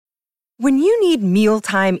When you need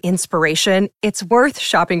mealtime inspiration, it's worth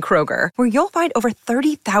shopping Kroger, where you'll find over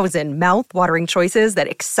 30,000 mouth-watering choices that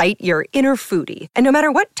excite your inner foodie. And no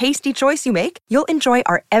matter what tasty choice you make, you'll enjoy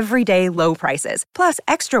our everyday low prices, plus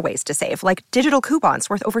extra ways to save, like digital coupons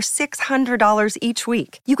worth over $600 each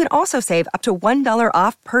week. You can also save up to $1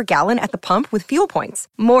 off per gallon at the pump with fuel points.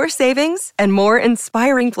 More savings and more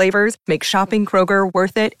inspiring flavors make shopping Kroger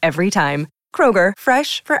worth it every time. Kroger,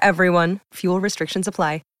 fresh for everyone. Fuel restrictions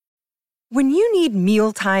apply. When you need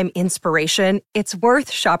mealtime inspiration, it's worth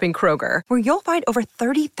shopping Kroger, where you'll find over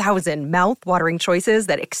 30,000 mouth-watering choices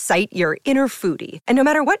that excite your inner foodie. And no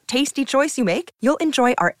matter what tasty choice you make, you'll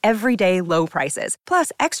enjoy our everyday low prices,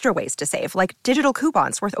 plus extra ways to save, like digital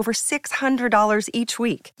coupons worth over $600 each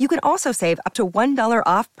week. You can also save up to $1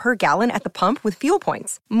 off per gallon at the pump with fuel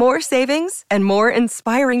points. More savings and more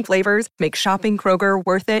inspiring flavors make shopping Kroger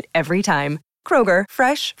worth it every time. Kroger,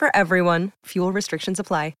 fresh for everyone. Fuel restrictions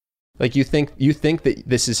apply. Like you think that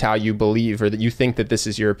this is how you believe, or that you think that this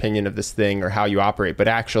is your opinion of this thing or how you operate, but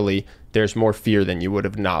actually there's more fear than you would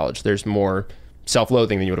have acknowledged. There's more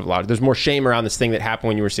self-loathing than you would have allowed. There's more shame around this thing that happened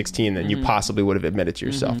when you were 16 than you possibly would have admitted to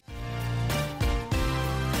yourself.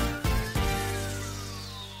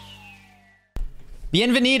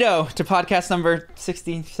 Bienvenido to podcast number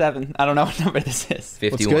 67. I don't know what number this is.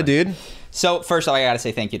 51. What's good, dude? So first of all, I gotta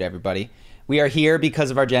say thank you to everybody. We are here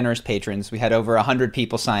because of our generous patrons. We had over 100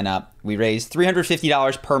 people sign up. We raised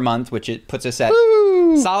 $350 per month, which it puts us at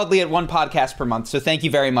solidly at one podcast per month. So thank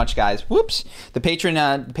you very much, guys. Whoops. The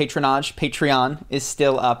Patreon is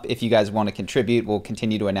still up if you guys want to contribute. We'll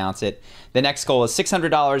continue to announce it. The next goal is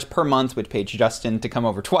 $600 per month, which pays Justin to come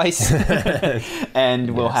over twice.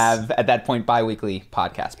 And we'll have, at that point, bi-weekly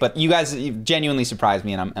podcasts. But you guys genuinely surprised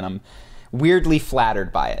me, and I'm weirdly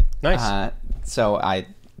flattered by it. Nice. So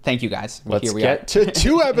thank you, guys. Let's get to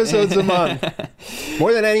 2 episodes a month.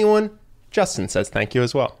 More than anyone, Justin says thank you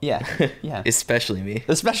as well. Yeah. Especially me.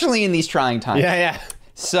 Especially in these trying times. Yeah.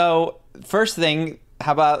 So, first thing,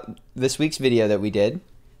 how about this week's video that we did?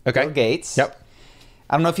 Okay. Bill Gates. Yep.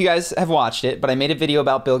 I don't know if you guys have watched it, but I made a video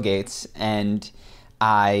about Bill Gates, and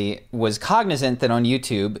I was cognizant that on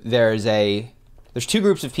YouTube there's 2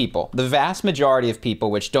 groups of people. The vast majority of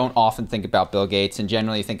people, which don't often think about Bill Gates and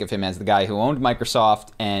generally think of him as the guy who owned Microsoft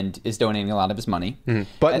and is donating a lot of his money.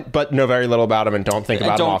 But know very little about him and don't think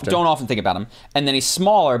about him often. Don't often think about him. And then a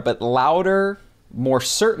smaller but louder, more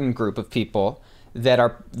certain group of people that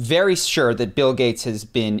are very sure that Bill Gates has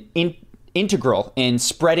been integral in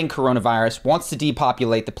spreading coronavirus, wants to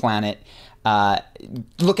depopulate the planet.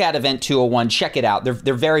 Look at Event 201, check it out. They're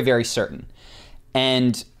very, very certain.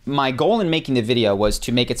 And my goal in making the video was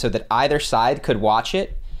to make it so that either side could watch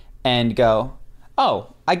it and go,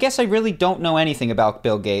 oh, I guess I really don't know anything about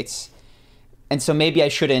Bill Gates. And so maybe I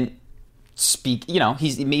shouldn't speak,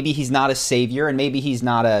 maybe he's not a savior, and maybe he's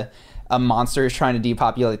not a monster who's trying to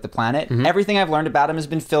depopulate the planet. Everything I've learned about him has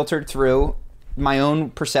been filtered through my own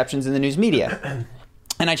perceptions in the news media.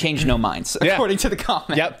 And I changed no minds, according to the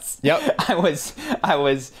comments. Yep. I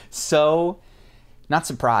was so not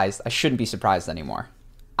surprised. I shouldn't be surprised anymore.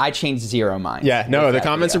 I changed 0 minds. Yeah, no, the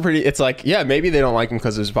comments are pretty, it's like, yeah, maybe they don't like him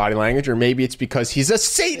because of his body language, or maybe it's because he's a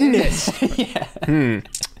Satanist.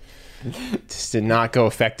 This did not go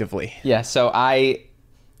effectively. Yeah, so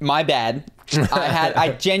my bad.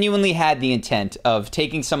 I genuinely had the intent of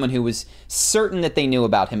taking someone who was certain that they knew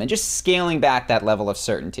about him and just scaling back that level of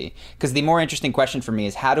certainty. Because the more interesting question for me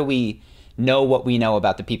is, how do we know what we know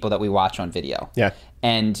about the people that we watch on video? Yeah.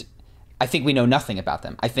 And I think we know nothing about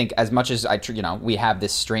them. I think as much as we have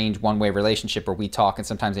this strange one-way relationship where we talk and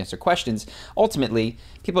sometimes answer questions, ultimately,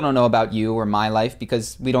 people don't know about you or my life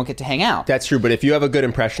because we don't get to hang out. That's true, but if you have a good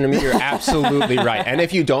impression of me, you're absolutely right. And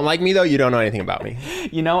if you don't like me, though, you don't know anything about me.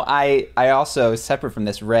 I also, separate from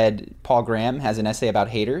this, read Paul Graham has an essay about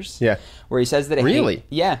haters. Yeah. Where he says that Really?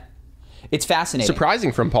 Yeah. It's fascinating.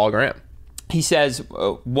 Surprising from Paul Graham. He says,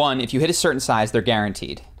 one, if you hit a certain size, they're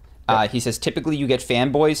guaranteed. He says, typically you get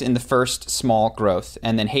fanboys in the first small growth,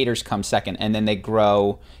 and then haters come second, and then they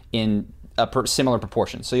grow in a similar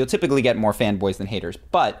proportion. So you'll typically get more fanboys than haters.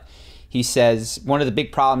 But he says one of the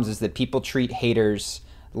big problems is that people treat haters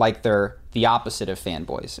like they're the opposite of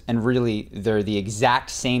fanboys, and really they're the exact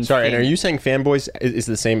same thing. Sorry, and are you saying fanboys is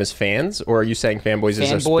the same as fans, or are you saying fanboys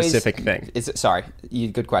is a specific thing?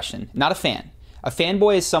 Good question. Not a fan. A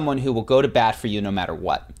fanboy is someone who will go to bat for you no matter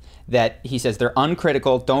what. That he says they're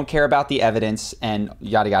uncritical, don't care about the evidence, and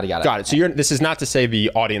yada, yada, yada. Got it. So this is not to say the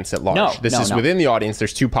audience at large. No, this is within the audience.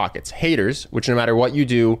 There's 2 pockets. Haters, which no matter what you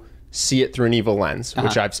do, see it through an evil lens,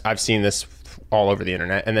 which I've seen this all over the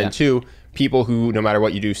internet. And then 2, people who, no matter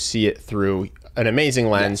what you do, see it through an amazing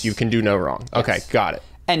lens. Yes. You can do no wrong. Okay, got it.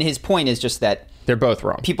 And his point is just that They're both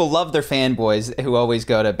wrong. people love their fanboys who always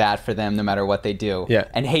go to bat for them no matter what they do, Yeah.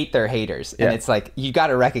 and hate their haters. Yeah. And it's like, you got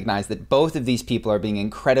to recognize that both of these people are being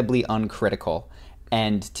incredibly uncritical,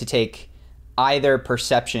 and to take either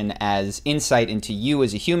perception as insight into you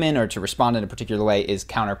as a human or to respond in a particular way is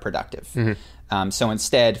counterproductive. So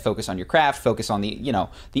instead, focus on your craft, focus on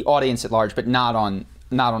the audience at large, but not on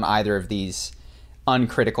either of these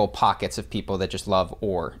uncritical pockets of people that just love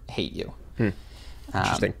or hate you.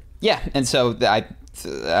 Interesting. Yeah, and so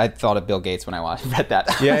I thought of Bill Gates when I read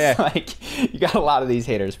that. Yeah, yeah. Like, you got a lot of these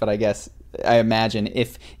haters, but I imagine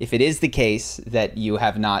if it is the case that you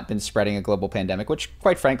have not been spreading a global pandemic, which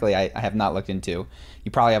quite frankly I have not looked into,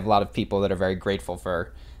 you probably have a lot of people that are very grateful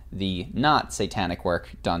for the not satanic work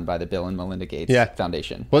done by the Bill and Melinda Gates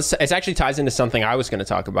Foundation. Well, it actually ties into something I was going to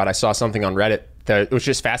talk about. I saw something on Reddit that was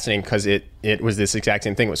just fascinating because it was this exact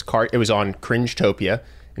same thing. It was on Cringetopia,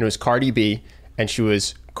 and it was Cardi B, and she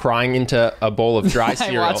was crying into a bowl of dry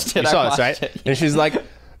cereal. watched it. You saw this, right? It. And she's like,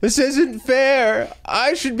 "This isn't fair.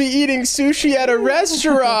 I should be eating sushi at a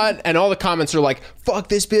restaurant." And all the comments are like, "Fuck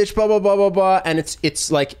this bitch," blah blah blah blah blah. And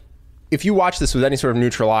it's like, if you watch this with any sort of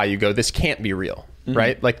neutral eye, you go, "This can't be real."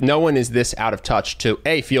 Right? Like, no one is this out of touch to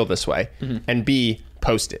A, feel this way, and B,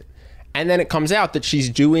 post it. And then it comes out that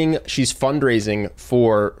she's fundraising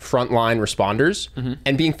for frontline responders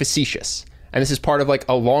and being facetious. And this is part of like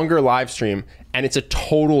a longer live stream, and it's a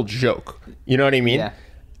total joke. You know what I mean? Yeah.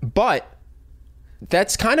 But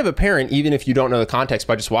that's kind of apparent even if you don't know the context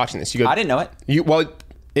by just watching this. You go, I didn't know it.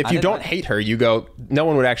 If you don't hate her, you go, no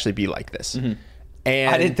one would actually be like this.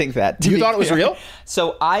 And I didn't think that. You thought it was real?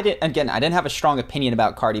 So I didn't have a strong opinion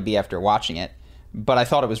about Cardi B after watching it, but I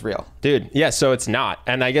thought it was real. Dude, yeah, so it's not.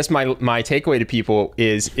 And I guess my takeaway to people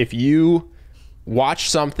is, if you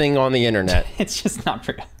watch something on the internet It's just not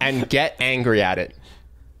real. and get angry at it,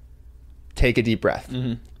 take a deep breath,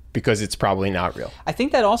 because it's probably not real. I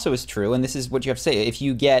think that also is true, and this is what you have to say. If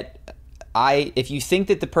you think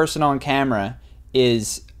that the person on camera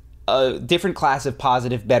is a different class of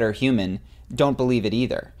positive, better human, don't believe it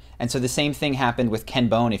either. And so the same thing happened with Ken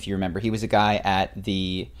Bone, if you remember. He was a guy at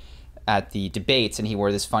the debates, and he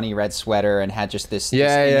wore this funny red sweater and had just this...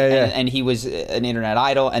 And he was an internet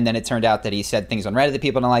idol, and then it turned out that he said things on Reddit that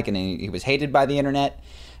people don't like, and he was hated by the internet.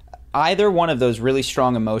 Either one of those really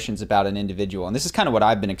strong emotions about an individual, and this is kind of what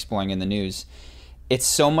I've been exploring in the news, it's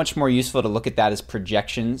so much more useful to look at that as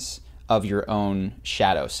projections of your own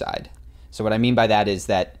shadow side. So what I mean by that is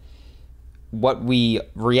that what we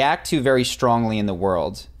react to very strongly in the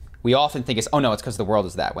world, we often think it's because the world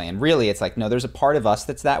is that way. And really, it's like, no, there's a part of us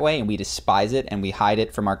that's that way, and we despise it, and we hide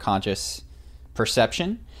it from our conscious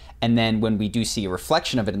perception. And then when we do see a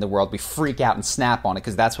reflection of it in the world, we freak out and snap on it,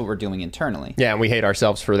 because that's what we're doing internally. Yeah, and we hate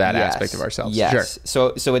ourselves for that aspect of ourselves. Yes.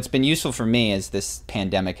 Sure. So it's been useful for me as this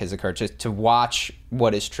pandemic has occurred to watch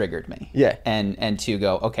what has triggered me. Yeah. And to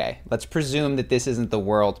go, okay, let's presume that this isn't the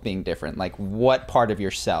world being different. Like, what part of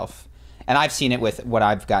yourself... And I've seen it with what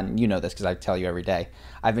I've gotten, you know this because I tell you every day.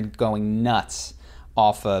 I've been going nuts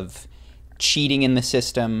off of cheating in the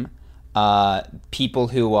system, people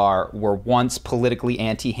who were once politically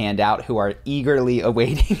anti-handout who are eagerly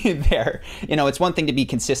awaiting their... it's one thing to be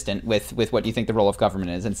consistent with what you think the role of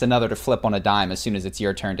government is, and it's another to flip on a dime as soon as it's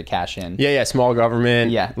your turn to cash in. Yeah, small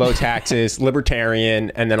government, Yeah. low taxes,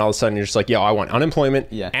 libertarian, and then all of a sudden you're just like, I want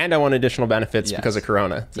unemployment, Yeah. and I want additional benefits Yes. because of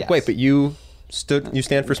Corona. It's like, Yes. wait, but you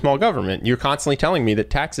stand for small government. You're constantly telling me that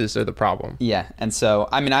taxes are the problem. Yeah, and so,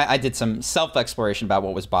 I did some self-exploration about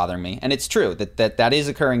what was bothering me, and it's true that is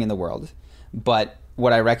occurring in the world, but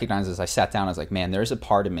what I recognized as I sat down, I was like, man, there's a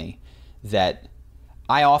part of me that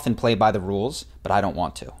I often play by the rules, but I don't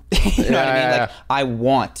want to. You know what I mean? Yeah. Like, I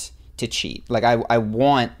want to cheat. Like, I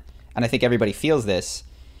want, and I think everybody feels this,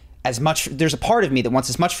 there's a part of me that wants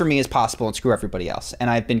as much for me as possible and screw everybody else.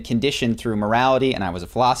 And I've been conditioned through morality, and I was a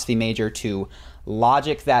philosophy major, to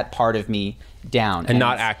logic that part of me down. And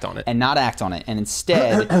not act on it. And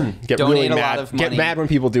instead Get donate really a mad. lot of money. Get mad when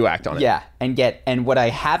people do act on it. Yeah, and what I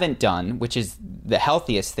haven't done, which is the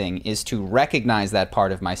healthiest thing, is to recognize that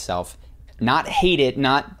part of myself, not hate it,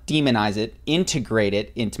 not demonize it, integrate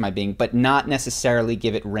it into my being, but not necessarily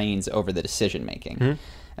give it reins over the decision making. Mm-hmm.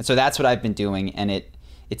 And so that's what I've been doing, and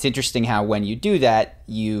it's interesting how when you do that,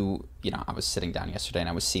 I was sitting down yesterday and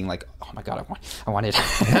I was seeing like, oh my God, I want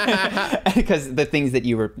it. Because the things that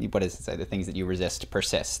the things that you resist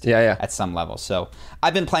persist at some level. So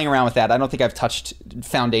I've been playing around with that. I don't think I've touched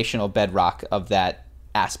foundational bedrock of that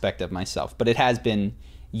aspect of myself, but it has been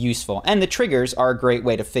useful. And the triggers are a great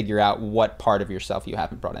way to figure out what part of yourself you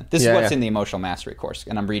haven't brought in. This is what's in the emotional mastery course,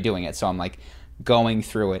 and I'm redoing it. So I'm like, going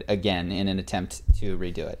through it again in an attempt to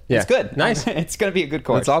redo it. Yeah. It's good. Nice. It's going to be a good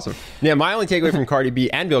course. That's awesome. Yeah, my only takeaway from Cardi B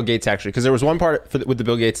and Bill Gates, actually, because there was one part with the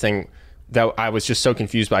Bill Gates thing that I was just so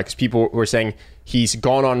confused by, because people were saying he's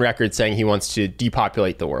gone on record saying he wants to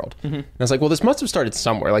depopulate the world. Mm-hmm. And I was like, well, this must have started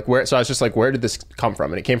somewhere. Like, where? So I was just like, where did this come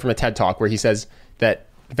from? And it came from a TED Talk where he says that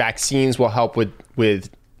vaccines will help with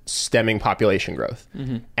stemming population growth.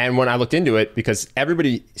 Mm-hmm. And when I looked into it, because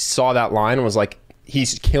everybody saw that line and was like,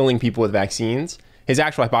 he's killing people with vaccines. His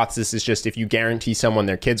actual hypothesis is just, if you guarantee someone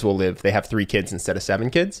their kids will live, they have 3 kids instead of 7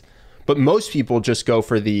 kids. But most people just go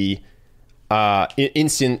for the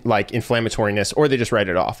instant like inflammatoriness, or they just write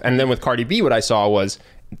it off. And then with Cardi B, what I saw was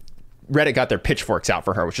Reddit got their pitchforks out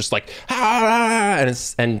for her, which just like,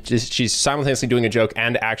 she's simultaneously doing a joke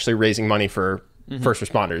and actually raising money for first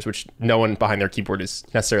responders, which no one behind their keyboard is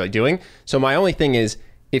necessarily doing. So my only thing is,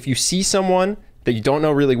 if you see someone that you don't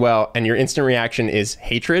know really well and your instant reaction is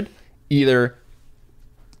hatred, either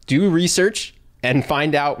do research and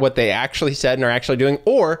find out what they actually said and are actually doing,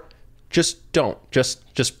 or just don't.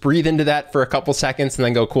 Just breathe into that for a couple seconds and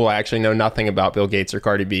then go, cool, I actually know nothing about Bill Gates or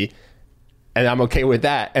Cardi B, and I'm okay with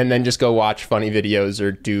that. And then just go watch funny videos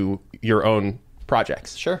or do your own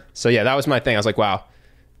projects. Sure. So yeah, that was my thing. I was like, wow,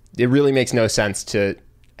 it really makes no sense to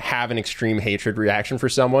have an extreme hatred reaction for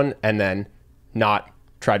someone and then not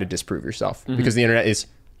try to disprove yourself, because the internet is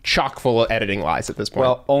chock full of editing lies at this point.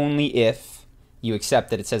 Well, only if you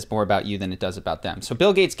accept that it says more about you than it does about them. So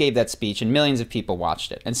Bill Gates gave that speech and millions of people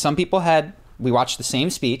watched it. And some people we watched the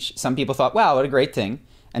same speech. Some people thought, wow, what a great thing.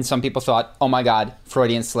 And some people thought, oh my God,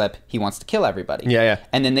 Freudian slip, he wants to kill everybody. Yeah.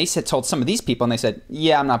 And then they told some of these people, and they said,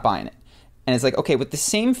 yeah, I'm not buying it. And it's like, okay, with the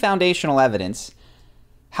same foundational evidence,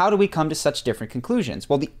 how do we come to such different conclusions?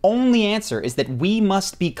 Well, the only answer is that we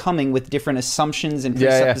must be coming with different assumptions and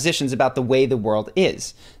presuppositions about the way the world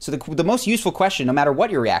is. So the most useful question, no matter what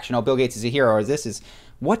your reaction, oh, Bill Gates is a hero, or this is,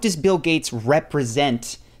 what does Bill Gates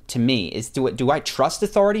represent to me? Do I trust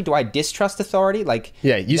authority? Do I distrust authority? Like,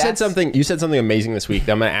 yeah, you said something amazing this week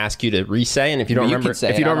that I'm going to ask you to re-say, and if you don't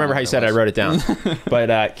remember how you said it, I wrote it down.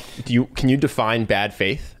 But can you define bad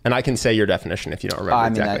faith? And I can say your definition if you don't remember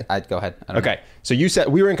exactly. I'd go ahead. Okay. So you said,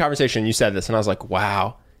 we were in conversation and you said this, and I was like,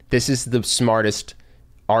 wow, this is the smartest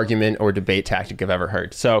argument or debate tactic I've ever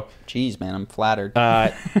heard. So, geez, man, I'm flattered.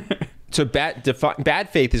 So bad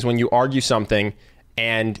faith is when you argue something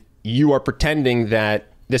and you are pretending that,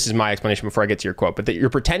 this is my explanation before I get to your quote, but that you're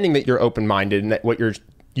pretending that you're open-minded and that what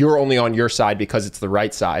you're only on your side because it's the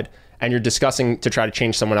right side, and you're discussing to try to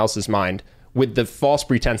change someone else's mind with the false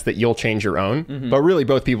pretense that you'll change your own. Mm-hmm. But really,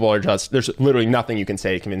 both people are just, there's literally nothing you can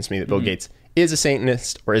say to convince me that Bill Gates is a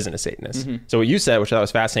Satanist or isn't a Satanist. Mm-hmm. So what you said, which I thought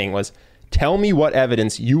was fascinating, was tell me what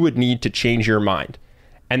evidence you would need to change your mind.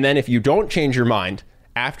 And then if you don't change your mind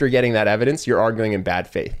after getting that evidence, you're arguing in bad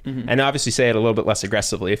faith. Mm-hmm. And obviously say it a little bit less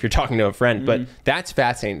aggressively if you're talking to a friend. But that's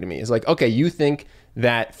fascinating to me. It's like, okay, you think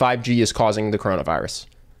that 5G is causing the coronavirus.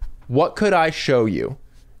 What could I show you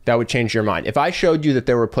that would change your mind? If I showed you that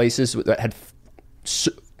there were places that had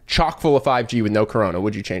chock full of 5G with no corona,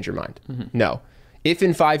 would you change your mind? Mm-hmm. No. If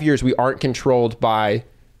in 5 years we aren't controlled by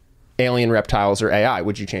alien reptiles or AI,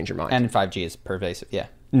 would you change your mind? And 5G is pervasive, yeah.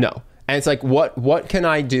 No. And it's like, what can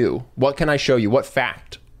I do? What can I show you? What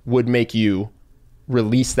fact would make you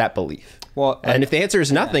release that belief? Well, and if the answer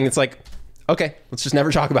is nothing, it's like, okay, let's just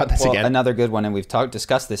never talk about this again. Another good one, and we've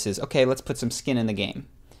discussed this, is, okay, let's put some skin in the game.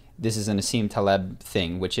 This is an Nassim Taleb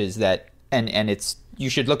thing, which is that, and it's, you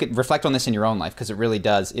should reflect on this in your own life, because it really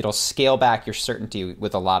does. It'll scale back your certainty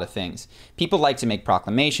with a lot of things. People like to make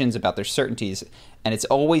proclamations about their certainties, and it's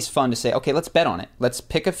always fun to say, okay, let's bet on it. Let's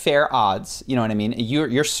pick a fair odds. You know what I mean?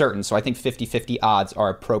 You're certain, so I think 50-50 odds are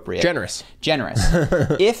appropriate. Generous.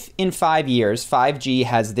 If in 5 years, 5G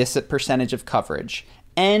has this percentage of coverage,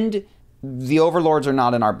 and the overlords are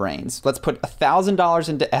not in our brains, let's put $1,000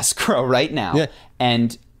 into escrow right now,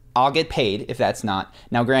 and I'll get paid if that's not.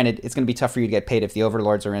 Now, granted, it's going to be tough for you to get paid if the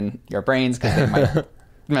overlords are in your brains, because they might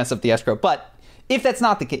mess up the escrow. But if that's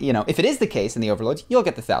not the case, if it is the case in the overlords, you'll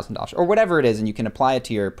get the $1,000 or whatever it is, and you can apply it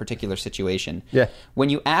to your particular situation. Yeah. When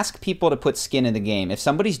you ask people to put skin in the game, if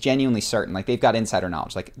somebody's genuinely certain, like they've got insider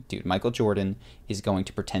knowledge, like, dude, Michael Jordan is going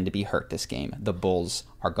to pretend to be hurt this game. The Bulls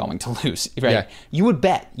are going to lose, right? Yeah. You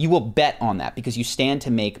will bet on that because you stand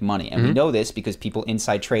to make money. And we know this because people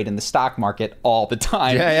inside trade in the stock market all the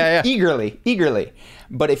time. Yeah. Eagerly.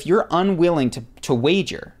 But if you're unwilling to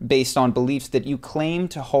wager based on beliefs that you claim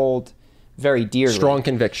to hold very dearly, strong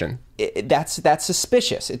conviction, that's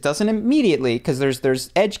suspicious. It doesn't immediately, because there's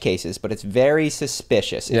edge cases, but it's very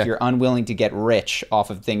suspicious if you're unwilling to get rich off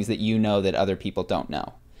of things that you know that other people don't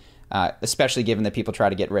know. especially given that people try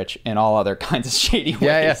to get rich in all other kinds of shady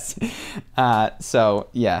ways. So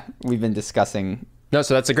we've been discussing. No,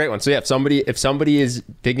 so that's a great one. So yeah, if somebody is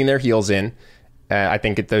digging their heels in, I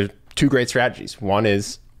think there's two great strategies. One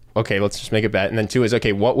is, okay, let's just make a bet, and then two is,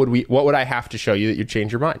 okay, what would I have to show you that you'd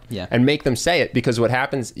change your mind? Yeah. And make them say it, because what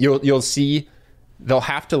happens, you'll see they'll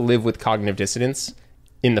have to live with cognitive dissonance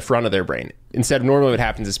in the front of their brain. Instead, normally what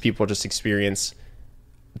happens is people just experience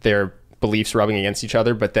their beliefs rubbing against each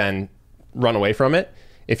other, but then run away from it.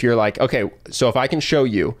 If you're like, okay, so if I can show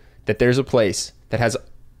you that there's a place that has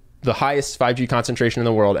the highest 5G concentration in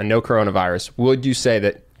the world and no coronavirus, would you say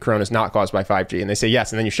that corona is not caused by 5G? And they say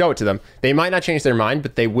yes, and then you show it to them. They might not change their mind,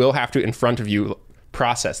 but they will have to, in front of you,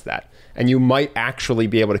 process that. And you might actually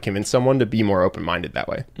be able to convince someone to be more open-minded that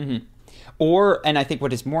way. Mm-hmm. And I think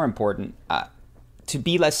what is more important, to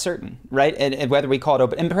be less certain, right? And whether we call it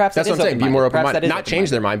open, and perhaps that's what I'm saying. Be more open-minded, not change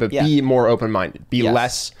their mind, but be more open-minded. Be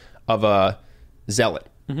less of a zealot.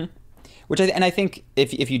 Mm-hmm. I think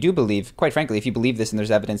if you do believe, quite frankly, if you believe this and there's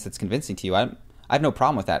evidence that's convincing to you, I have no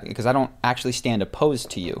problem with that, because I don't actually stand opposed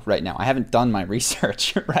to you right now. I haven't done my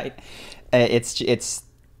research, right? It's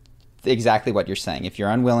exactly what you're saying. If you're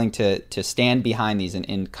unwilling to stand behind these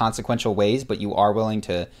in consequential ways, but you are willing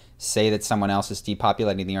to say that someone else is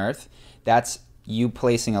depopulating the earth, that's you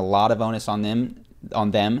placing a lot of onus on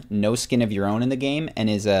them, no skin of your own in the game, and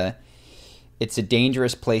it's a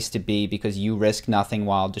dangerous place to be, because you risk nothing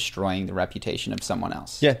while destroying the reputation of someone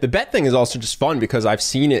else. Yeah, the bet thing is also just fun, because I've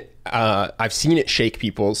seen it shake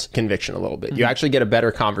people's conviction a little bit. Mm-hmm. You actually get a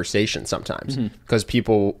better conversation sometimes, because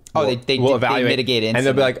people will evaluate, they mitigate and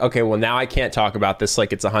they'll be like, okay, well, now I can't talk about this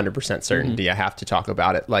like it's 100% certainty. I have to talk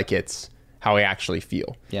about it like it's how I actually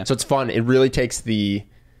feel. Yeah. So it's fun. It really takes the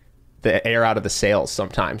air out of the sails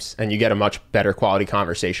sometimes, and you get a much better quality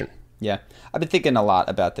conversation. Yeah. I've been thinking a lot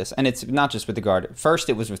about this, and it's not just with regard, first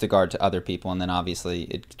it was with regard to other people, and then obviously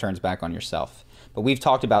it turns back on yourself. But we've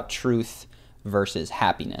talked about truth versus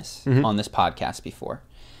happiness on this podcast before.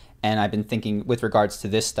 And I've been thinking with regards to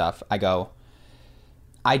this stuff, I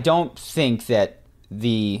don't think that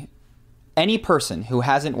any person who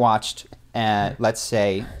hasn't watched let's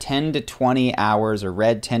say 10 to 20 hours or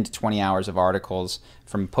read 10 to 20 hours of articles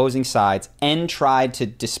from opposing sides and tried to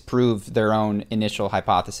disprove their own initial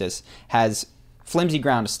hypothesis has flimsy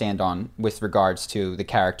ground to stand on with regards to the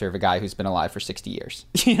character of a guy who's been alive for 60 years.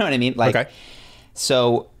 You know what I mean?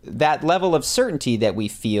 So that level of certainty that we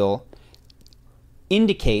feel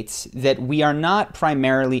indicates that we are not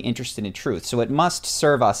primarily interested in truth. So it must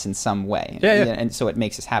serve us in some way. And so it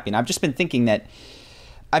makes us happy. And I've just been thinking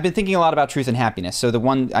I've been thinking a lot about truth and happiness. So the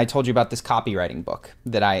one I told you about, this copywriting book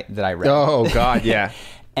that I read. Oh God, yeah.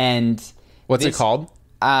 And what's it called?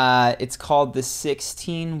 It's called The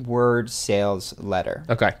 16-Word Sales Letter.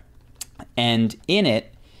 Okay. And in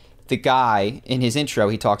it, the guy, in his intro,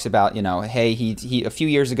 he talks about, hey, he a few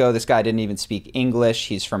years ago, this guy didn't even speak English.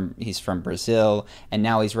 He's from Brazil, and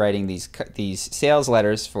now he's writing these sales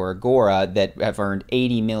letters for Agora that have earned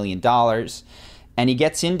 $80 million. And he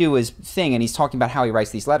gets into his thing, and he's talking about how he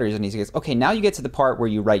writes these letters, and he goes, okay, now you get to the part where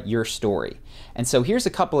you write your story. And so here's a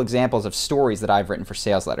couple examples of stories that I've written for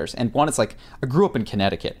sales letters. And one is like, I grew up in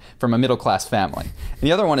Connecticut from a middle-class family. And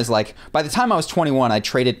the other one is like, by the time I was 21, I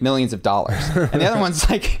traded millions of dollars. And the other one's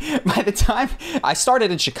like, by the time I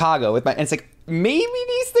started in Chicago and it's like, maybe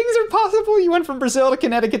these things are possible. You went from Brazil to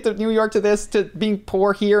Connecticut to New York to this, to being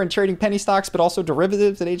poor here and trading penny stocks, but also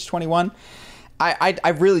derivatives at age 21. I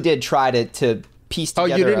really did try to piece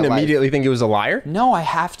together. Oh, you didn't immediately think he was a liar? No, I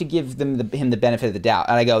have to give him the benefit of the doubt.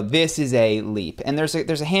 And I go, this is a leap. And there's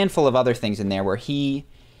a handful of other things in there where he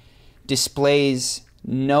displays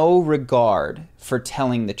no regard for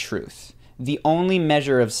telling the truth. The only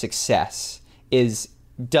measure of success is,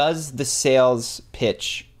 does the sales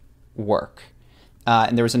pitch work?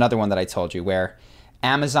 And there was another one that I told you where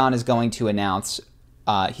Amazon is going to announce,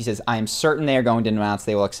 he says, I am certain they are going to announce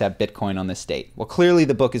they will accept Bitcoin on this date. Well, clearly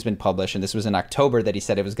the book has been published, and this was in October that he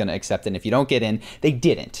said it was going to accept it. And if you don't get in, they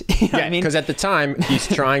didn't. You know what I mean? Because at the time, he's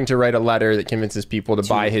trying to write a letter that convinces people to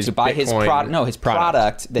buy his Bitcoin his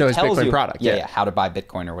product that his tells Bitcoin you product, how to buy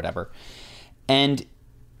Bitcoin or whatever. And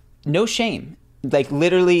no shame, like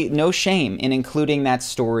literally no shame in including that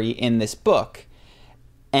story in this book.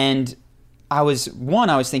 And I was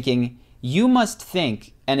thinking, you must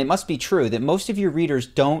think, and it must be true, that most of your readers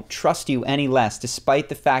don't trust you any less, despite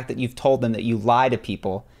the fact that you've told them that you lie to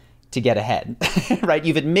people to get ahead, right?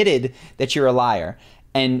 You've admitted that you're a liar.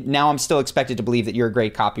 And now I'm still expected to believe that you're a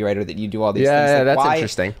great copywriter, that you do all these things. Yeah, that's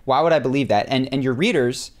interesting. Why would I believe that? And your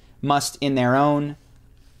readers must, in their own...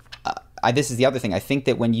 this is the other thing. I think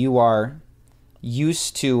that when you are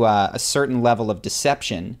used to a certain level of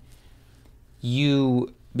deception,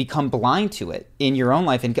 you become blind to it in your own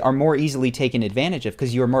life and are more easily taken advantage of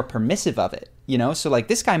because you're more permissive of it, you know? So like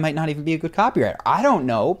this guy might not even be a good copywriter. I don't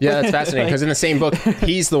know. Yeah, that's fascinating because in the same book,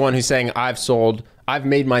 he's the one who's saying, I've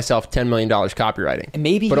made myself $10 million copywriting. And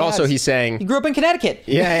maybe but also he's saying... He grew up in Connecticut.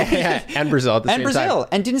 Yeah. And Brazil at the same time.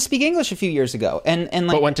 And didn't speak English a few years ago. And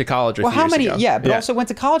like, but went to college a few years ago. Yeah, but also went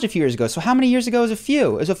to college a few years ago. So how many years ago is a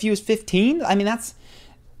few? Is a few as 15? I mean, that's...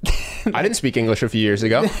 I didn't speak English a few years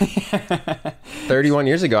ago. 31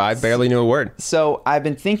 years ago, I barely knew a word. So I've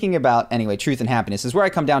been thinking about, anyway, truth and happiness is where I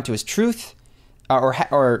come down to is truth,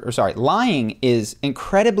 lying is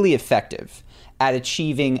incredibly effective at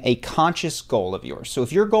achieving a conscious goal of yours. So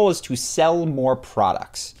if your goal is to sell more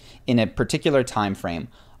products in a particular time frame,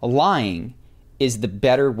 lying is the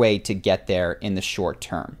better way to get there in the short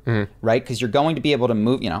term, right? Because you're going to be able to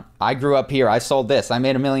move, you know, I grew up here, I sold this, I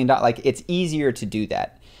made $1 million. Like, it's easier to do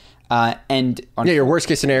that. Your worst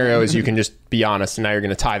case scenario is you can just be honest, and now you're going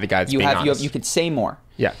to tie the guy that's being honest. You could say more.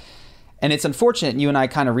 Yeah. And it's unfortunate, you and I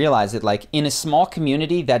kind of realize that, like, in a small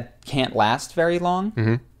community, that can't last very long.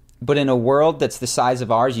 Mm-hmm. But in a world that's the size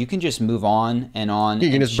of ours, you can just move on and on.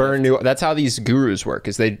 You can just burn new. That's how these gurus work.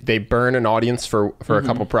 Is they burn an audience for a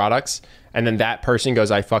couple products, and then that person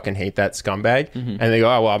goes, "I fucking hate that scumbag," and they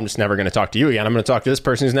go, "Oh well, I'm just never going to talk to you again. I'm going to talk to this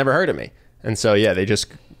person who's never heard of me." And so they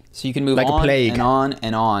just you can move like on a plague. and on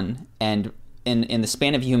and on, and in the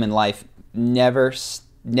span of human life, never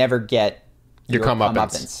get your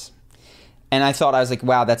comeuppance. And I was like,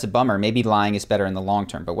 wow, that's a bummer. Maybe lying is better in the long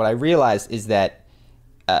term. But what I realized is that.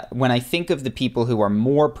 When I think of the people who are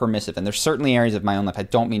more permissive, and there's certainly areas of my own life, I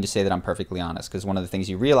don't mean to say that I'm perfectly honest, because one of the things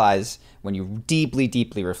you realize when you deeply,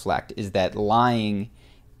 deeply reflect is that lying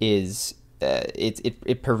is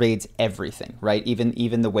it pervades everything, right?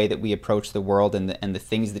 Even the way that we approach the world and the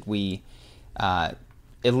things that we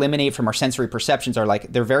eliminate from our sensory perceptions are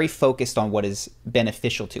like, they're very focused on what is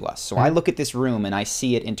beneficial to us. So I look at this room and I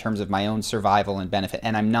see it in terms of my own survival and benefit,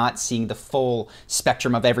 and I'm not seeing the full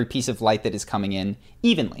spectrum of every piece of light that is coming in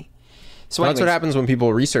evenly. So that's what happens when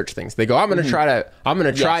people research things. They go, I'm going to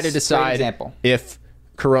try to decide if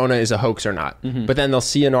Corona is a hoax or not. But then they'll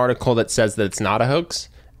see an article that says that it's not a hoax,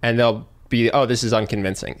 and they'll be, oh, this is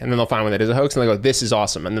unconvincing. And then they'll find one that is a hoax, and they go, this is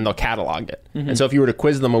awesome. And then they'll catalog it. And so if you were to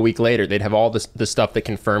quiz them a week later, they'd have all the stuff that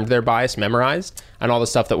confirmed their bias memorized, and all the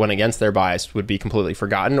stuff that went against their bias would be completely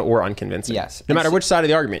forgotten or unconvincing. Yes. No matter which side of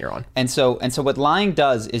the argument you're on. And so what lying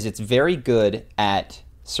does is it's very good at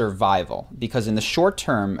survival, because in the short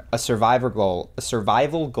term, a survival goal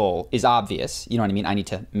is obvious. You know what I mean? I need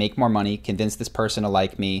to make more money, convince this person to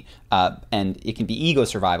like me, and it can be ego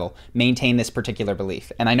survival, maintain this particular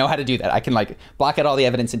belief. And I know how to do that. I can like block out all the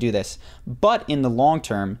evidence and do this. But in the long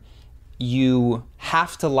term, you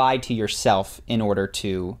have to lie to yourself in order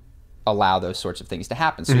to allow those sorts of things to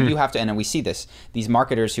happen. So you have to, and we see this, these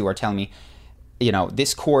marketers who are telling me, you know,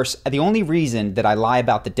 this course, the only reason that I lie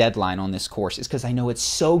about the deadline on this course is because I know it's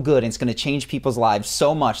so good and it's going to change people's lives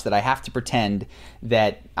so much that I have to pretend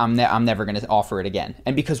that I'm never going to offer it again.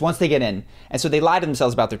 And because once they get in, and so they lie to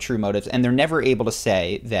themselves about their true motives, and they're never able to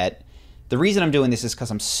say that the reason I'm doing this is because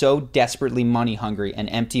I'm so desperately money hungry and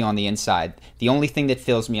empty on the inside. The only thing that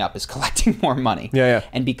fills me up is collecting more money. Yeah.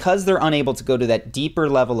 And because they're unable to go to that deeper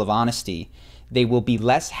level of honesty, they will be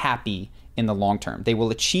less happy in the long term. They will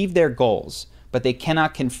achieve their goals, but they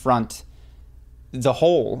cannot confront the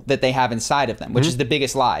hole that they have inside of them, which is the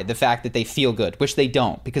biggest lie, the fact that they feel good, which they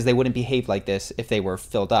don't, because they wouldn't behave like this if they were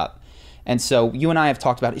filled up. And so you and I have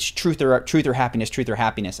talked about, is truth or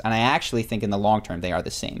happiness, and I actually think in the long term they are the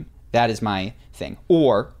same. That is my thing.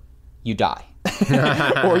 Or you die.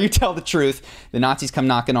 Or you tell the truth. The Nazis come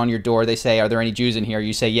knocking on your door. They say, are there any Jews in here?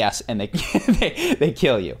 You say yes, and they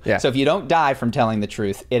kill you. Yeah. So if you don't die from telling the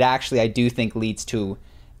truth, it actually, I do think, leads to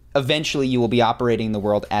eventually you will be operating the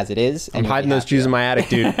world as it is. And I'm hiding those Jews in my attic,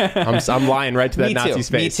 dude. I'm lying right to that Nazi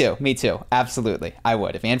face. Me too. Absolutely. I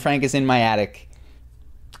would. If Anne Frank is in my attic,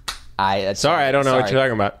 I don't know what you're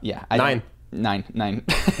talking about. Yeah. Nine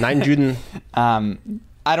Juden.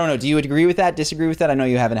 I don't know. Do you agree with that? Disagree with that? I know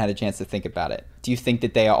you haven't had a chance to think about it. Do you think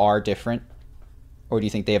that they are different? Or do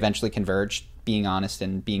you think they eventually converge, being honest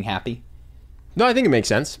and being happy? No, I think it makes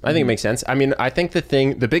sense. I mean, I think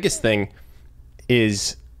the biggest thing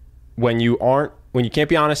is when you can't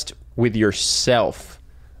be honest with yourself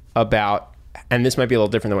about, and this might be a little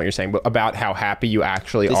different than what you're saying, but about how happy you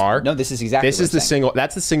actually are. No, this is exactly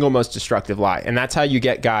that's the single most destructive lie. And that's how you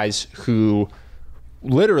get guys who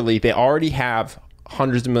literally, they already have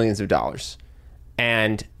hundreds of millions of dollars,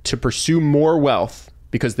 and to pursue more wealth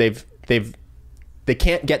because they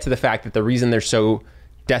can't get to the fact that the reason they're so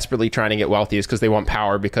desperately trying to get wealthy is because they want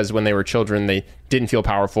power, because when they were children, they didn't feel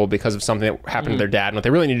powerful because of something that happened to their dad. And what they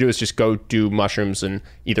really need to do is just go do mushrooms and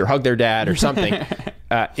either hug their dad or something.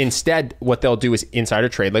 Instead, what they'll do is insider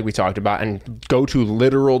trade, like we talked about, and go to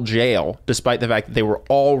literal jail, despite the fact that they were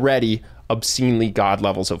already obscenely god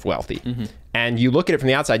levels of wealthy. And you look at it from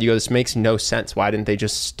the outside, you go, this makes no sense. Why didn't they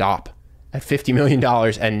just stop at $50 million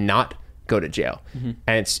and not go to jail?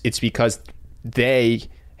 And it's because they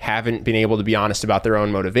haven't been able to be honest about their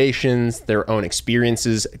own motivations, their own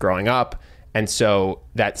experiences growing up. And so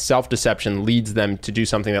that self-deception leads them to do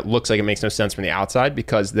something that looks like it makes no sense from the outside,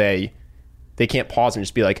 because they can't pause and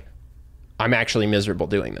just be like, I'm actually miserable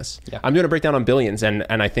doing this. Yeah. I'm doing a breakdown on Billions. And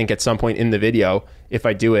I think at some point in the video, if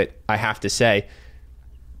I do it, I have to say,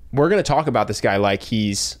 we're going to talk about this guy like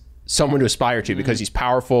he's someone to aspire to, because he's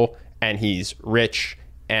powerful and he's rich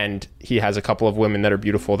and he has a couple of women that are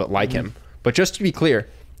beautiful that like him. But just to be clear,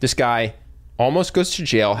 this guy almost goes to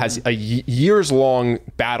jail, has a years-long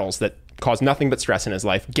battles that cause nothing but stress in his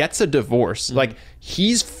life, gets a divorce. Like,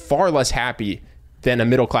 he's far less happy than a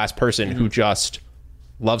middle-class person who just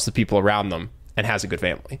loves the people around them and has a good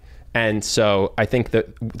family. And so I think that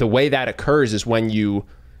the way that occurs is when you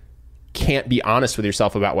can't be honest with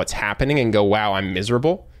yourself about what's happening and go, wow, I'm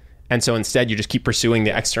miserable. And so instead you just keep pursuing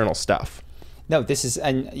the external stuff. No, this is,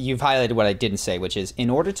 and you've highlighted what I didn't say, which is, in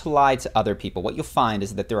order to lie to other people, what you'll find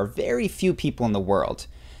is that there are very few people in the world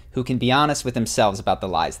who can be honest with themselves about the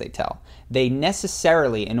lies they tell. They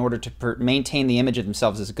necessarily, in order to maintain the image of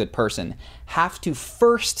themselves as a good person, have to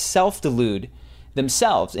first self-delude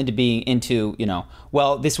themselves into, you know,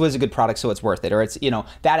 well, this was a good product, so it's worth it. Or it's, you know,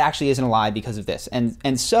 that actually isn't a lie because of this.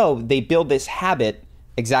 And so they build this habit,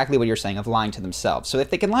 exactly what you're saying, of lying to themselves. So if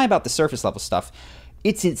they can lie about the surface level stuff,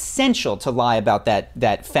 it's essential to lie about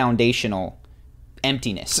that foundational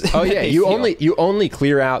emptiness. Oh yeah, you only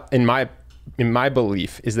clear out, in my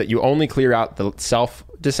belief, is that you only clear out the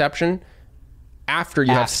self-deception after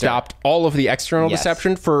you have stopped all of the external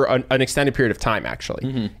deception for an extended period of time,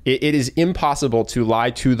 actually. It is impossible to lie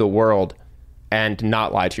to the world and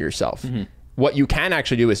not lie to yourself. What you can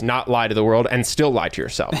actually do is not lie to the world and still lie to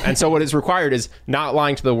yourself. And so what is required is not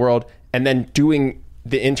lying to the world and then doing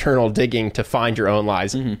the internal digging to find your own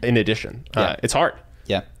lies in addition. It's hard.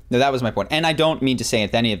 Yeah. No, that was my point. And I don't mean to say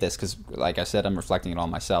any of this because, like I said, I'm reflecting it on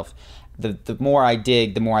myself. The more I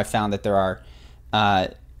dig, the more I found that there are,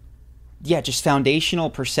 just foundational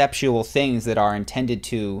perceptual things that are intended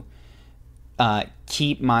to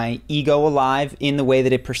keep my ego alive in the way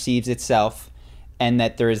that it perceives itself, and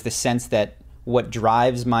that there is the sense that what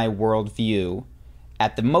drives my worldview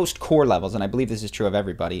at the most core levels, and I believe this is true of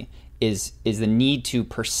everybody, is the need to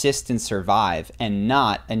persist and survive, and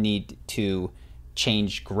not a need to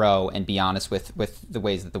change, grow, and be honest with the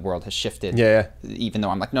ways that the world has shifted. Yeah. Even though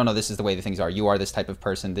I'm like, no, this is the way that things are. You are this type of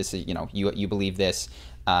person. This is, you believe this.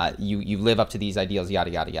 You live up to these ideals. Yada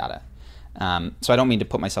yada yada. So I don't mean to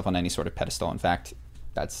put myself on any sort of pedestal. In fact,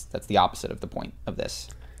 that's the opposite of the point of this.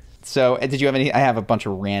 So did you have any? I have a bunch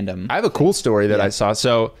of random. I have a cool story that I saw.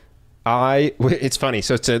 So it's funny.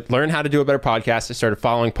 So to learn how to do a better podcast, I started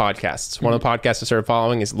following podcasts. One of the podcasts I started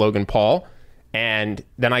following is Logan Paul. And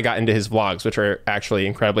then I got into his vlogs, which are actually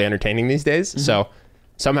incredibly entertaining these days. So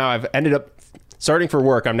somehow I've ended up starting for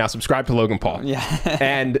work. I'm now subscribed to Logan Paul. Yeah.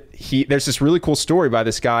 And there's this really cool story by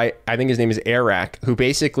this guy. I think his name is Arak, who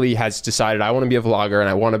basically has decided, I want to be a vlogger and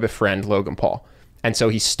I want to befriend Logan Paul. And so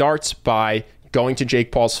he starts by going to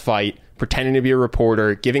Jake Paul's fight, pretending to be a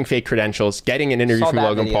reporter, giving fake credentials, getting an interview from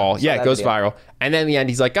Logan Paul. Yeah, it goes viral. And then in the end,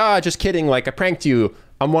 he's like, just kidding. Like, I pranked you.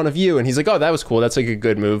 I'm one of you. And he's like, oh, that was cool. That's like a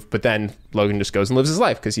good move. But then Logan just goes and lives his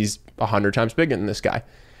life because he's 100 times bigger than this guy.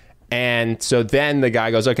 And so then the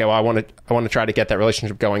guy goes, okay, well, I want to try to get that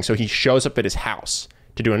relationship going. So he shows up at his house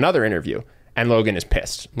to do another interview. And Logan is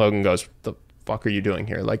pissed. Logan goes, the fuck are you doing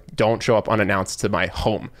here? Like, don't show up unannounced to my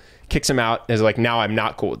home. Kicks him out and is like, now I'm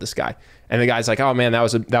not cool with this guy. And the guy's like, oh man, that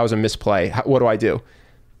was a misplay. What do I do?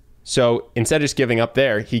 So instead of just giving up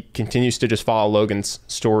there, he continues to just follow Logan's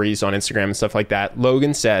stories on Instagram and stuff like that.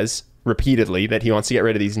 Logan says repeatedly that he wants to get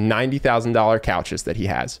rid of these $90,000 couches that he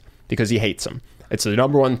has because he hates them. It's the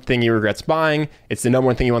number one thing he regrets buying. It's the number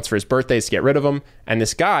one thing he wants for his birthday is to get rid of them. And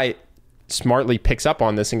this guy smartly picks up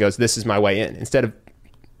on this and goes, this is my way in. Instead of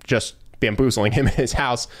just bamboozling him in his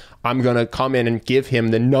house, I'm going to come in and give him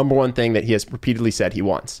the number one thing that he has repeatedly said he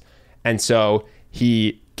wants. And so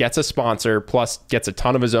he gets a sponsor plus gets a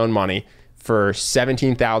ton of his own money for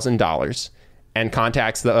 $17,000 and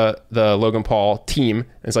contacts the Logan Paul team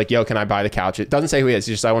and is like, yo, can I buy the couch? It doesn't say who he is.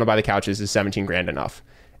 He's just, I want to buy the couches. Is $17,000 enough?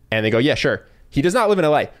 And they go, yeah, sure. He does not live in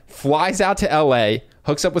LA, flies out to LA,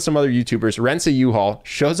 hooks up with some other YouTubers, rents a U-Haul,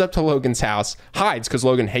 shows up to Logan's house, hides because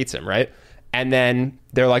Logan hates him, right? And then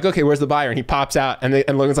they're like, okay, where's the buyer? And he pops out, and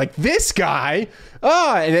Logan's like, this guy?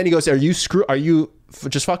 Oh, and then he goes, are you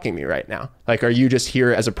just fucking me right now? Like, are you just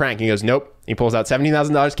here as a prank? And he goes, nope. He pulls out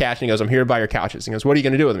 $17,000 cash, and he goes, I'm here to buy your couches. And he goes, what are you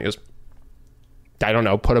going to do with them? He goes, I don't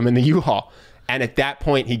know, put them in the U-Haul. And at that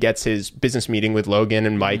point, he gets his business meeting with Logan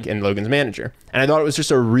and Mike and Logan's manager. And I thought it was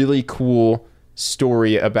just a really cool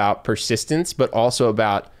story about persistence, but also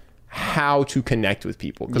about how to connect with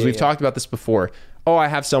people. Because we've talked about this before. Oh, I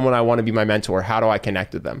have someone I want to be my mentor. How do I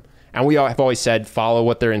connect with them? And we have always said, follow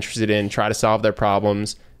what they're interested in, try to solve their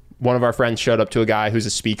problems. One of our friends showed up to a guy who's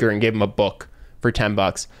a speaker and gave him a book for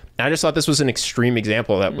 $10. And I just thought this was an extreme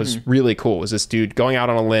example that was really cool. It was this dude going out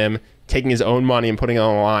on a limb, taking his own money and putting it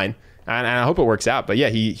on the line. And I hope it works out. But yeah,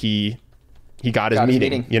 he got his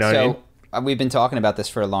meeting. You know what I mean? We've been talking about this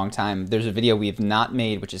for a long time. There's a video we have not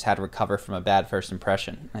made, which is how to recover from a bad first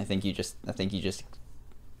impression. I think you just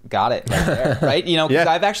got it right there, right? You know, because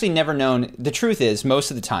I've actually never known. The truth is,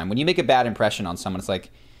 most of the time, when you make a bad impression on someone, it's like,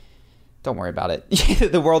 don't worry about it.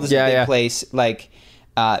 The world is a big place. Like,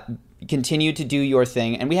 continue to do your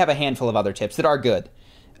thing. And we have a handful of other tips that are good.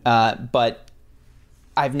 But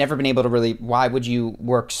I've never been able to really, why would you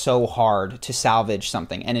work so hard to salvage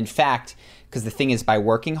something? And in fact, because the thing is, by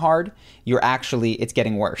working hard, it's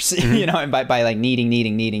getting worse, you know, and by like needing,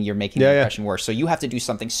 you're making the impression worse. So you have to do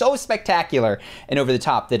something so spectacular and over the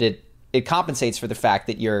top that it compensates for the fact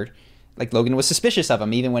that you're, like, Logan was suspicious of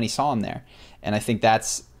him even when he saw him there. And I think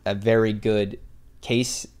that's a very good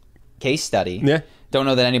case study. Yeah. Don't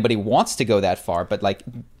know that anybody wants to go that far, but like...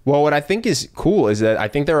 Well, what I think is cool is that I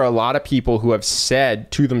think there are a lot of people who have said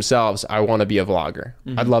to themselves, I want to be a vlogger.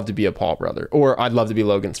 I'd love to be a Paul brother, or I'd love to be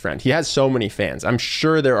Logan's friend. He has so many fans. I'm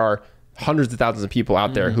sure there are hundreds of thousands of people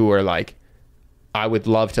out there who are like, I would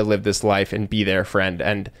love to live this life and be their friend.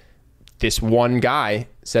 And this one guy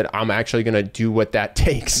said, I'm actually going to do what that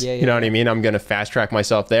takes. You know what I mean? I'm going to fast track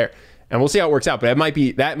myself there. And we'll see how it works out. But that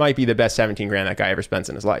might be the best 17 grand that guy ever spends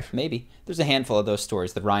in his life. Maybe. There's a handful of those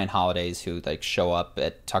stories. The Ryan Holidays who like show up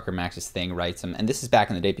at Tucker Max's thing, writes them. And this is back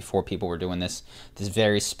in the day before people were doing this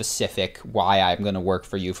very specific, why I'm going to work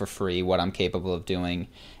for you for free, what I'm capable of doing.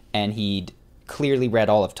 And he'd clearly read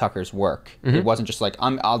all of Tucker's work. It wasn't just like,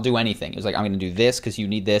 I'll do anything. It was like, I'm going to do this because you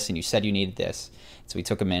need this and you said you needed this. So we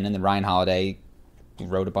took him in, and then Ryan Holiday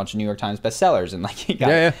wrote a bunch of New York Times bestsellers, and like he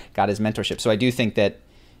got his mentorship. So I do think that,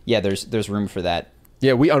 there's room for that.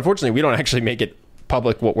 Yeah, unfortunately we don't actually make it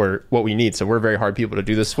public what we need, so we're very hard people to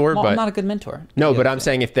do this for. Well, but I'm not a good mentor. No, but I'm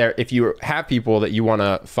saying if you have people that you want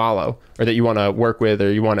to follow or that you want to work with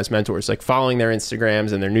or you want as mentors, like following their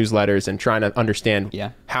Instagrams and their newsletters and trying to understand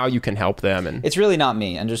how you can help them. And it's really not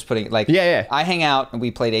me. I'm just putting like I hang out and we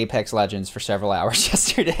played Apex Legends for several hours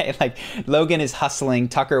yesterday. Like Logan is hustling,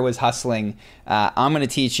 Tucker was hustling. I'm going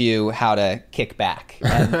to teach you how to kick back,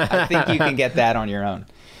 and I think you can get that on your own.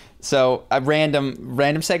 So a random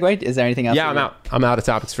segue. Is there anything else? Yeah, I'm out of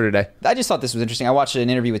topics for today. I just thought this was interesting. I watched an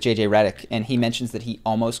interview with JJ Redick, and he mentions that he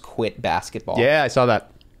almost quit basketball. Yeah, I saw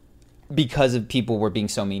that. Because of people were being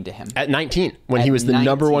so mean to him. At 19, when he was the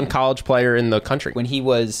number one college player in the country. When he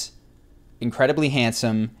was incredibly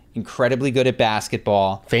handsome, incredibly good at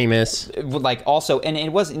basketball, famous, like also, and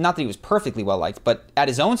it was not that he was perfectly well liked, but at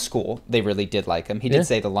his own school they really did like him. He did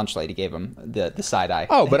say the lunch lady gave him the side eye.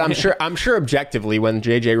 Oh, but I'm sure objectively, when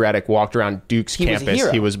JJ Redick walked around Duke's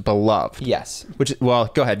campus, he was beloved. Yes. Well,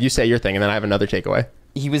 go ahead, you say your thing, and then I have another takeaway.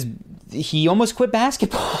 He almost quit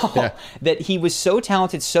basketball. That he was so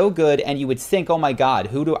talented, so good, and you would think, oh my God,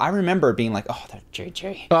 I remember being like, oh, that's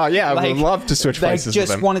JJ. Oh yeah, I would love to switch places with him.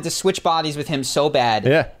 Just wanted to switch bodies with him so bad.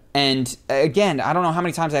 Yeah. And again, I don't know how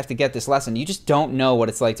many times I have to get this lesson. You just don't know what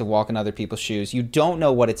it's like to walk in other people's shoes. You don't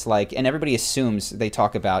know what it's like. And everybody assumes, they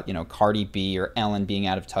talk about, Cardi B or Ellen being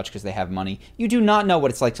out of touch because they have money. You do not know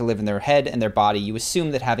what it's like to live in their head and their body. You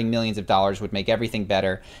assume that having millions of dollars would make everything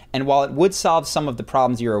better. And while it would solve some of the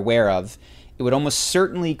problems you're aware of, it would almost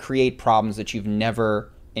certainly create problems that you've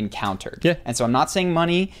never encountered. Yeah. And so I'm not saying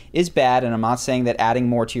money is bad, and I'm not saying that adding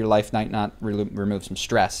more to your life might not remove some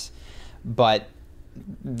stress. But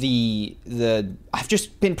I've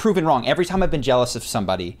just been proven wrong. Every time I've been jealous of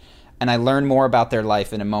somebody and I learn more about their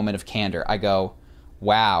life in a moment of candor, I go,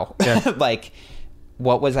 wow. Yeah. Like,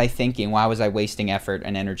 what was I thinking? Why was I wasting effort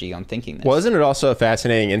and energy on thinking this? Well, isn't it also a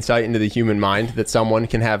fascinating insight into the human mind that someone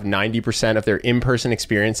can have 90% of their in-person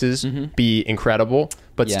experiences be incredible,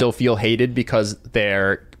 but still feel hated because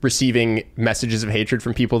their receiving messages of hatred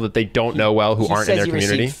from people that they don't know well, who aren't in their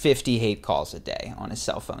community. He received 50 hate calls a day on his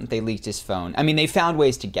cell phone. They leaked his phone. I mean, they found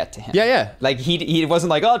ways to get to him. Yeah. Like he wasn't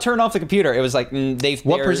like, oh, turn off the computer. It was like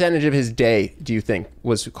What percentage of his day do you think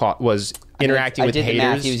was interacting with haters? I did the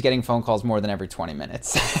math. He was getting phone calls more than every 20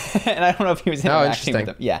 minutes, and I don't know if he was interacting with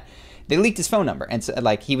them. Yeah. They leaked his phone number, and so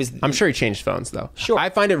he was. I'm sure he changed phones though. Sure. I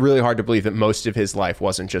find it really hard to believe that most of his life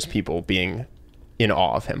wasn't just people being in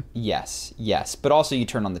awe of him. Yes, but also you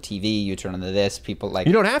turn on the TV, you turn on this, people like...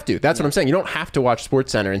 You don't have to. That's what I'm saying. You don't have to watch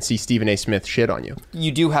SportsCenter and see Stephen A. Smith shit on you.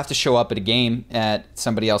 You do have to show up at a game at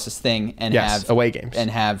somebody else's thing and have... away games.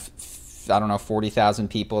 And have, I don't know, 40,000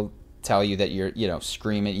 people tell you that you're,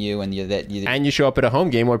 scream at you and And you show up at a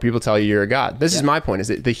home game where people tell you you're a god. This is my point, is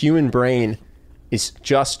that the human brain is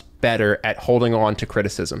just better at holding on to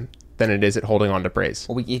criticism than it is at holding on to praise.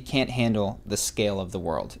 Well, it can't handle the scale of the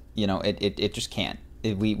world. It just can't.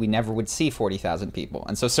 We never would see 40,000 people.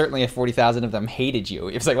 And so certainly if 40,000 of them hated you,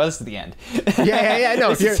 it was like, well, this is the end. Yeah.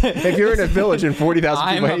 No, if you're in a village and 40,000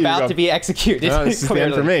 people hate you, I'm about to be executed. No, this is the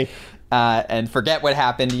end for me. And forget what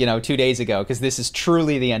happened, 2 days ago, because this is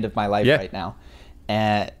truly the end of my life right now.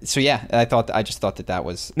 I just thought that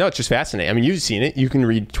was... No, it's just fascinating. I mean, you've seen it. You can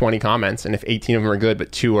read 20 comments, and if 18 of them are good,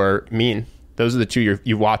 but 2 are mean, those are the 2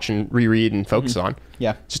 you watch and reread and focus on.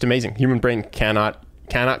 Yeah. It's just amazing. Human brain cannot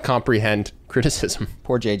comprehend criticism.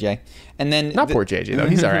 Poor JJ. And then not poor JJ though.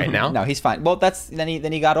 He's all right now. No, he's fine. Well, then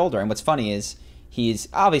he got older, and what's funny is he's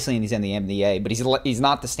obviously in the NBA, but he's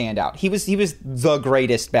not the standout. He was the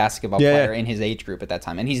greatest basketball player in his age group at that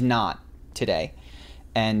time, and he's not today.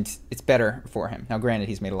 And it's better for him. Now, granted,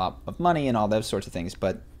 he's made a lot of money and all those sorts of things,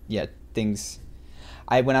 but yeah,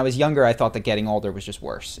 when I was younger, I thought that getting older was just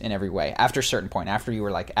worse in every way. After a certain point, after you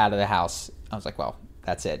were like out of the house, I was like, well,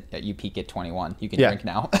 that's it. You peak at 21. You can drink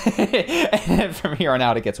now. And from here on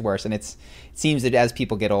out, it gets worse. And it seems that as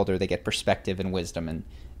people get older, they get perspective and wisdom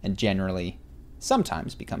and generally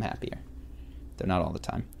sometimes become happier. Though not all the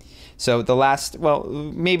time. So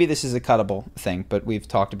maybe this is a cuttable thing, but we've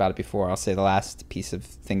talked about it before. I'll say the last piece of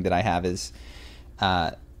thing that I have is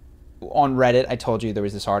on Reddit, I told you there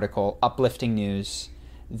was this article, uplifting news,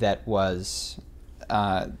 that was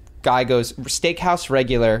guy goes, steakhouse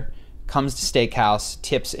regular, comes to steakhouse,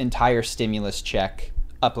 tips entire stimulus check,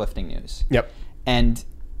 uplifting news. Yep. And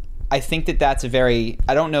I think that's I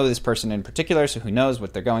don't know this person in particular, so who knows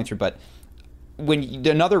what they're going through, but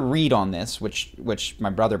another read on this, which my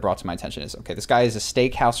brother brought to my attention, is, okay, this guy is a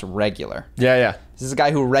steakhouse regular. Yeah. This is a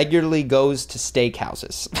guy who regularly goes to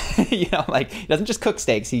steakhouses. He doesn't just cook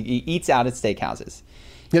steaks, he eats out at steakhouses.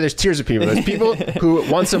 Yeah, there's tiers of people. There's people who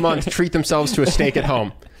once a month treat themselves to a steak at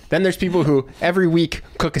home. Then there's people who every week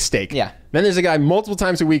cook a steak. Yeah. Then there's a guy multiple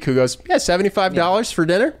times a week who goes, $75 for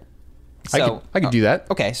dinner? So, I could do that.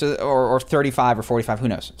 Okay, so or 35 or 45, who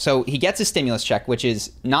knows? So he gets a stimulus check, which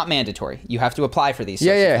is not mandatory. You have to apply for these.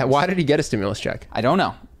 Yeah. Why did he get a stimulus check? I don't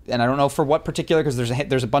know. And I don't know for what particular, because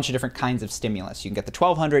there's a bunch of different kinds of stimulus. You can get the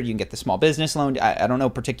 $1,200, you can get the small business loan. I don't know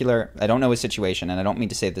I don't know his situation, and I don't mean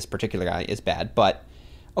to say this particular guy is bad, but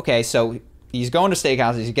okay, so he's going to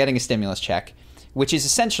steakhouses, he's getting a stimulus check, which is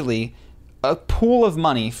essentially a pool of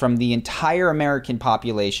money from the entire American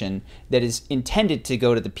population that is intended to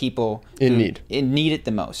go to the people in need it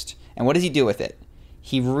the most. And what does he do with it?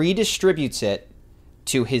 He redistributes it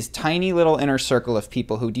to his tiny little inner circle of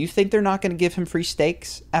people who, do you think they're not going to give him free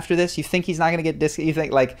steaks after this? You think he's not going to get you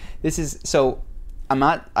think, like, this is, so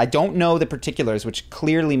I don't know the particulars, which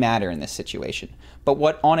clearly matter in this situation, but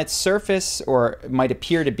what on its surface or might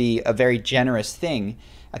appear to be a very generous thing,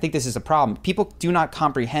 I think this is a problem. People do not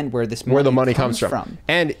comprehend where the money comes from.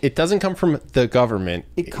 And it doesn't come from the government.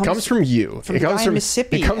 It comes from you. It comes from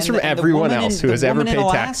Mississippi. It comes from everyone else who has ever paid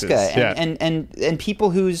taxes. And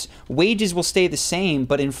people whose wages will stay the same,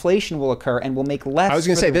 but inflation will occur and will make less. I was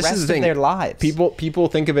going to say, this is the thing. Their lives. People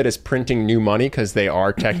think of it as printing new money because they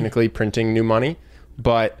are technically printing new money,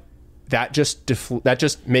 but that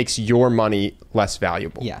just makes your money less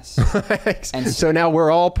valuable. Yes. And so now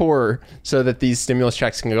we're all poorer so that these stimulus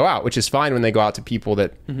checks can go out, which is fine when they go out to people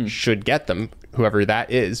that should get them, whoever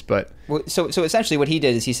that is. But so essentially what he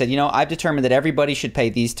did is he said, I've determined that everybody should pay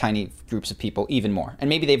these tiny groups of people even more. And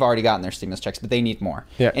maybe they've already gotten their stimulus checks, but they need more.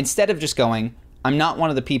 Yeah. Instead of just going, I'm not one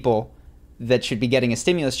of the people that should be getting a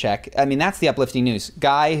stimulus check. I mean, that's the uplifting news.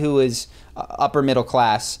 Guy who is upper middle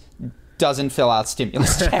class doesn't fill out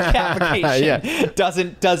stimulus check application,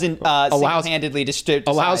 doesn't single-handedly distribute,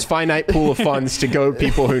 allows finite pool of funds to go to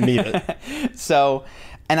people who need it. So,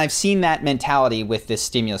 And I've seen that mentality with this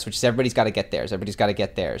stimulus, which is everybody's got to get theirs. Everybody's got to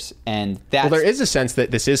get theirs. And that's... Well, there is a sense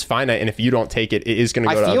that this is finite, and if you don't take it, it is going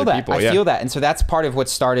to go to other people. I feel that. And so that's part of what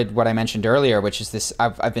started what I mentioned earlier, which is this,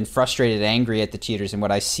 I've been frustrated, angry at the cheaters. And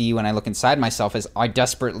what I see when I look inside myself is I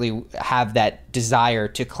desperately have that desire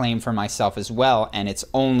to claim for myself as well. And it's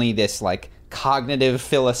only this like cognitive,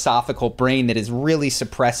 philosophical brain that is really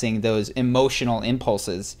suppressing those emotional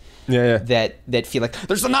impulses that feel like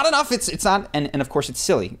there's not enough. It's not, and of course it's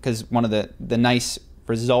silly, because one of the nice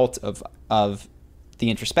result of the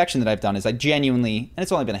introspection that I've done is I genuinely, and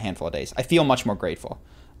it's only been a handful of days, I feel much more grateful.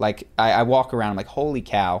 Like I walk around, I'm like, holy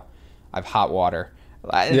cow, I have hot water.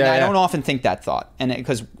 I don't often think that thought, and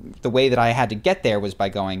because the way that I had to get there was by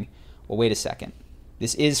going, well, wait a second,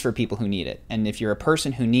 this is for people who need it, and if you're a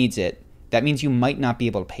person who needs it, that means you might not be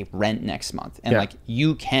able to pay rent next month, and like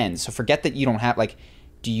you can. So forget that you don't have, like,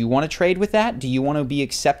 do you want to trade with that? Do you want to be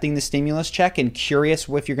accepting the stimulus check and curious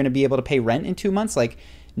if you're going to be able to pay rent in 2 months? Like,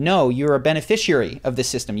 no, you're a beneficiary of the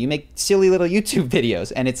system. You make silly little YouTube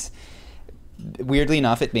videos, and it's, weirdly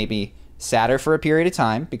enough, it made me sadder for a period of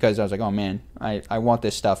time, because I was like, oh man, I want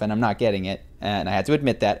this stuff and I'm not getting it, and I had to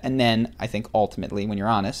admit that. And then I think ultimately, when you're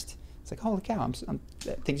honest, it's like, holy cow,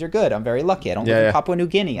 things are good. I'm very lucky. I don't live in Papua New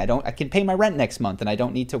Guinea. I can pay my rent next month, and I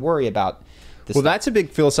don't need to worry about this. Well, that's a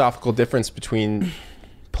big philosophical difference between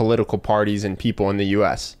political parties and people in the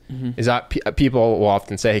U.S. Is that people will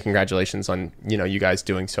often say, hey, congratulations on, you guys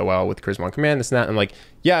doing so well with Charisma on Command, this and that. And like,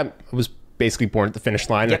 yeah, I was basically born at the finish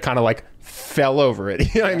line, and I kind of like fell over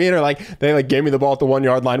it. You know what I mean? Or like they like gave me the ball at the 1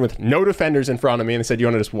 yard line with no defenders in front of me and said, you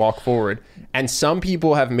want to just walk forward. And some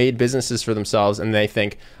people have made businesses for themselves, and they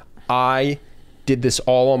think, I did this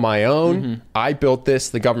all on my own. I built this.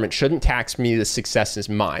 The government shouldn't tax me. The success is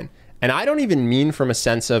mine. And I don't even mean from a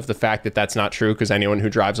sense of the fact that that's not true, because anyone who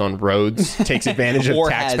drives on roads takes advantage of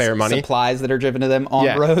taxpayer money. Supplies that are driven to them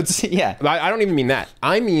on roads. I don't even mean that.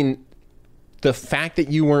 I mean the fact that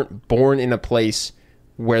you weren't born in a place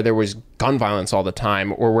where there was gun violence all the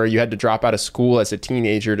time, or where you had to drop out of school as a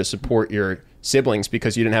teenager to support your siblings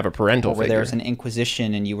because you didn't have a parental figure. Where there was an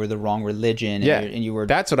inquisition and you were the wrong religion. And you were...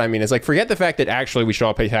 That's what I mean. Is like, forget the fact that actually we should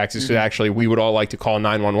all pay taxes, because actually we would all like to call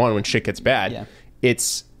 911 when shit gets bad.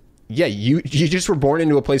 It's... you just were born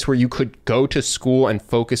into a place where you could go to school and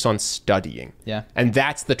focus on studying. And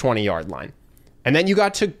that's the 20-yard line. And then you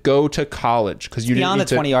got to go to college because you beyond didn't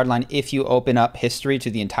the 20-yard line if you open up history to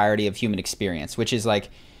the entirety of human experience, which is like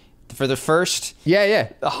for the first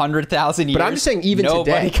 100,000 years. But I'm just saying even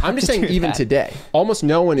today. I'm just saying even today. Almost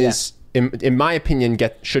no one is, in my opinion,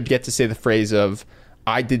 should get to say the phrase of,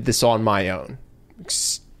 I did this on my own.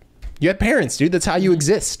 You had parents, dude. That's how you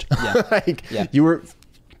exist. You were...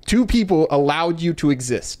 Two people allowed you to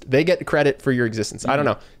exist. They get credit for your existence. I don't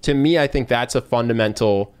know. To me, I think that's a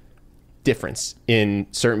fundamental difference in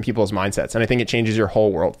certain people's mindsets, and I think it changes your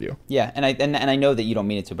whole worldview. And I know that you don't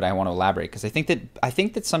mean it to, but I want to elaborate, because I think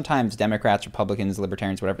that sometimes Democrats, Republicans,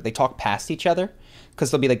 Libertarians, whatever, they talk past each other, because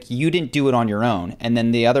they'll be like, you didn't do it on your own, and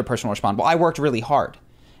then the other person will respond, well, I worked really hard.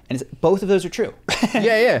 And both of those are true.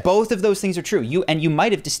 Both of those things are true. You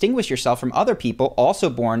might have distinguished yourself from other people also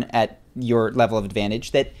born at your level of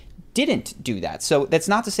advantage that didn't do that. So that's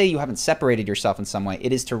not to say you haven't separated yourself in some way.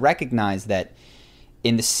 It is to recognize that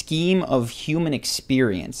in the scheme of human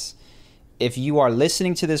experience, if you are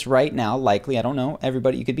listening to this right now, likely, I don't know,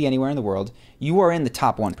 everybody, you could be anywhere in the world, you are in the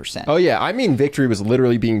top 1%. Oh, yeah. I mean, victory was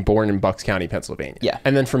literally being born in Bucks County, Pennsylvania.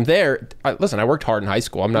 And then from there, listen, I worked hard in high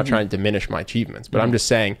school. I'm not trying to diminish my achievements, but I'm just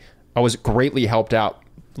saying I was greatly helped out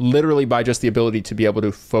literally by just the ability to be able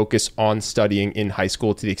to focus on studying in high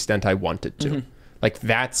school to the extent I wanted to. Like,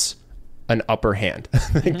 that's an upper hand. I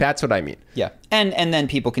think that's what I mean. And then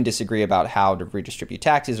people can disagree about how to redistribute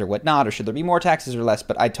taxes or whatnot, or should there be more taxes or less,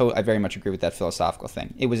 but I very much agree with that philosophical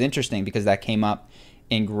thing. It was interesting because that came up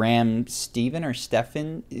in PewDiePie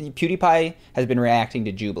has been reacting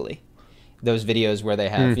to Jubilee. Those videos where they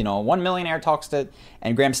have, one millionaire talks to,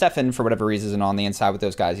 and Graham Stephan, for whatever reason, is on the inside with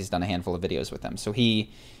those guys. He's done a handful of videos with them. So he's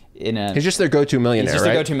just their go-to millionaire, He's just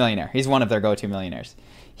their go-to millionaire. He's one of their go-to millionaires.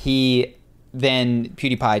 Then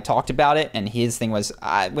PewDiePie talked about it, and his thing was,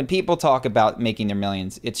 when people talk about making their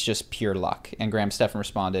millions, it's just pure luck. And Graham Stephan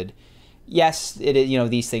responded, yes, it is,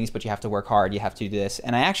 these things, but you have to work hard, you have to do this.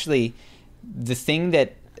 And the thing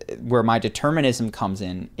where my determinism comes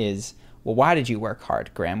in is, well, why did you work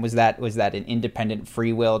hard, Graham? Was that an independent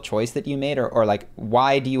free will choice that you made? Or like,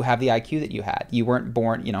 why do you have the IQ that you had? You weren't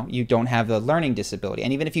born, you don't have a learning disability.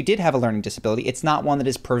 And even if you did have a learning disability, it's not one that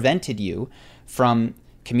has prevented you from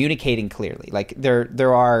communicating clearly. Like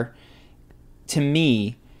there are, to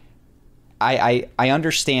me, I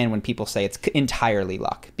understand when people say it's entirely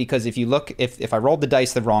luck, because if you look, if I rolled the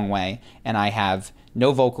dice the wrong way and I have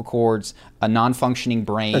no vocal cords, a non-functioning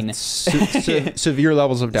brain, severe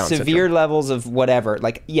levels of Down syndrome. Severe levels of whatever.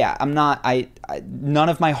 Like, yeah, I'm not. None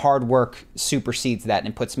of my hard work supersedes that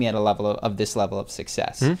and puts me at a level of this level of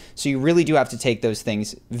success. Mm-hmm. So you really do have to take those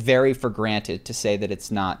things very for granted to say that it's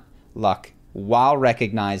not luck, while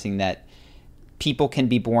recognizing that people can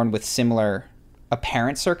be born with similar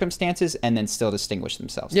apparent circumstances and then still distinguish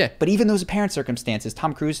themselves. Yeah. But even those apparent circumstances,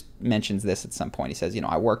 Tom Cruise mentions this at some point. He says,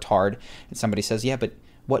 I worked hard. And somebody says, yeah, but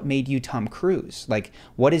what made you Tom Cruise? Like,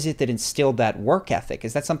 what is it that instilled that work ethic?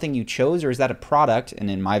 Is that something you chose, or is that a product? And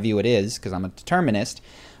in my view, it is, because I'm a determinist,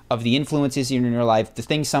 of the influences in your life, the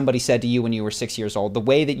things somebody said to you when you were 6 years old, the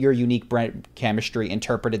way that your unique brain chemistry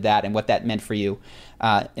interpreted that and what that meant for you.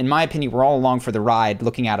 In my opinion, we're all along for the ride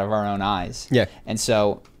looking out of our own eyes. Yeah. And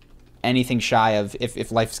so anything shy of,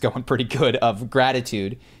 if life's going pretty good, of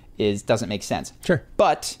gratitude doesn't make sense. Sure.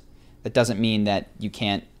 But that doesn't mean that you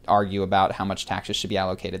can't argue about how much taxes should be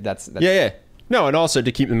allocated. That's yeah. No, and also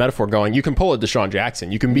to keep the metaphor going, you can pull a Deshaun Jackson.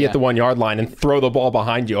 You can be at the 1 yard line and throw the ball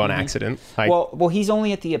behind you on accident. Well, he's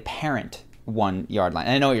only at the apparent 1 yard line.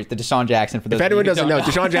 And I know you're the Deshaun Jackson. For those if anyone doesn't know, know,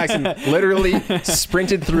 Deshaun Jackson literally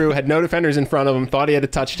sprinted through, had no defenders in front of him, thought he had a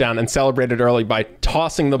touchdown, and celebrated early by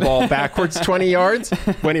tossing the ball backwards 20 yards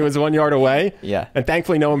when he was 1 yard away. Yeah. And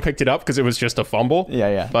thankfully, no one picked it up because it was just a fumble.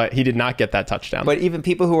 Yeah. But he did not get that touchdown. But even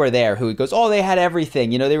people who are there, who goes, oh, they had everything.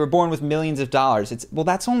 They were born with millions of dollars.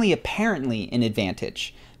 That's only apparently an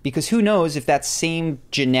advantage. Because who knows if that same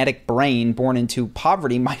genetic brain born into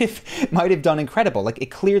poverty might have done incredible. Like, it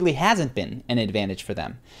clearly hasn't been an advantage for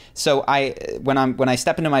them. So when I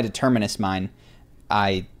step into my determinist mind,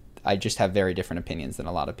 I just have very different opinions than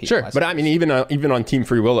a lot of people. Sure, but I mean, even on Team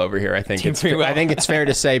Free Will over here, I think it's fair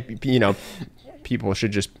to say, people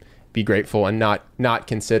should just be grateful and not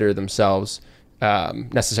consider themselves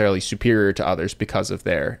necessarily superior to others because of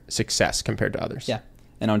their success compared to others. Yeah,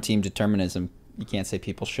 and on Team Determinism, you can't say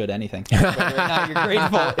people should anything. Whether or not you're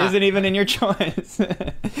grateful isn't even in your choice.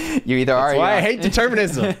 You either are. That's why I hate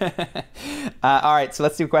determinism. All right, so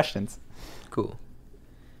let's do questions. Cool.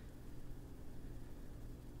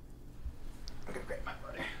 I'm gonna grab my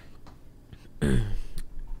brother.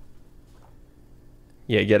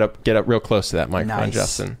 Yeah, get up real close to that microphone, Nice.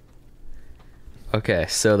 Justin. Okay,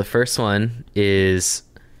 so the first one is,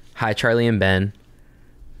 hi, Charlie and Ben.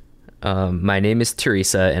 My name is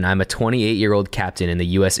Teresa, and I'm a 28-year-old captain in the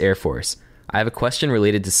U.S. Air Force. I have a question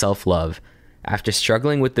related to self-love. After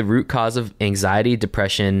struggling with the root cause of anxiety,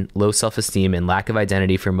 depression, low self-esteem, and lack of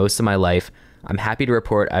identity for most of my life, I'm happy to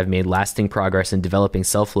report I've made lasting progress in developing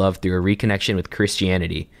self-love through a reconnection with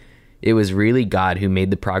Christianity. It was really God who made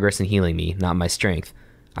the progress in healing me, not my strength.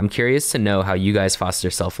 I'm curious to know how you guys foster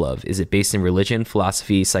self-love. Is it based in religion,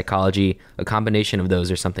 philosophy, psychology, a combination of those,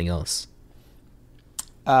 or something else?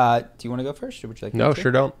 Do you want to go first, or would you like? No, to?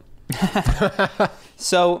 sure don't.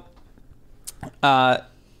 So,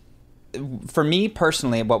 for me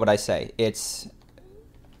personally, what would I say?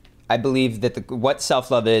 I believe that what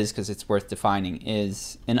self-love is, because it's worth defining,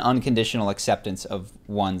 is an unconditional acceptance of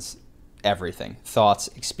one's everything, thoughts,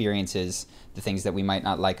 experiences, the things that we might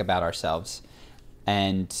not like about ourselves.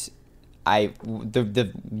 And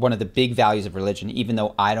one of the big values of religion, even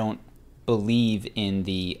though I don't believe in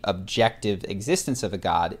the objective existence of a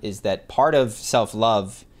God, is that part of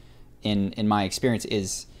self-love, in my experience,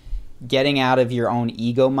 is getting out of your own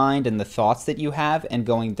ego mind and the thoughts that you have and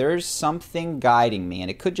going, there's something guiding me. And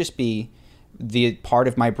it could just be the part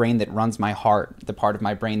of my brain that runs my heart, the part of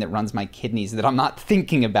my brain that runs my kidneys that I'm not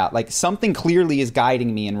thinking about. Like, something clearly is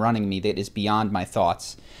guiding me and running me that is beyond my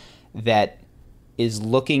thoughts, that is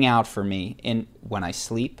looking out for me when I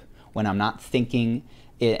sleep, when I'm not thinking,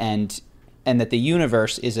 and that the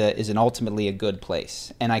universe is an ultimately a good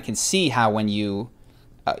place. And I can see how when you,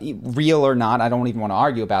 real or not, I don't even want to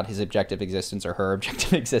argue about his objective existence or her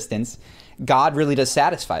objective existence, God really does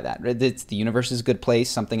satisfy that. The universe is a good place,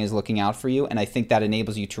 something is looking out for you, and I think that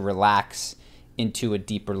enables you to relax into a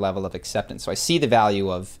deeper level of acceptance. So I see the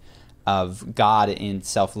value of God in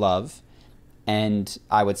self-love, and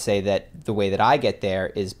I would say that the way that I get there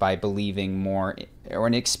is by believing more or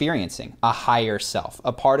in experiencing a higher self,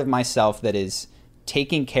 a part of myself that is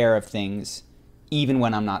taking care of things even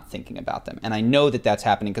when I'm not thinking about them. And I know that that's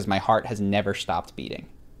happening because my heart has never stopped beating,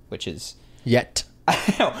 which is... Yet.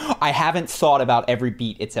 I haven't thought about every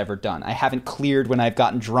beat it's ever done. I haven't cleared, when I've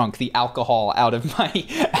gotten drunk, the alcohol out of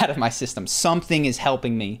my system. Something is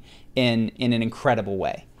helping me in an incredible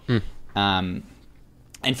way.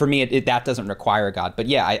 And for me, that doesn't require a God. But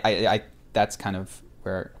yeah, I that's kind of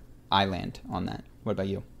where I land on that. What about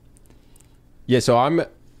you? Yeah, so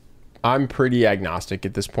I'm pretty agnostic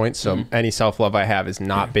at this point. So any self-love I have is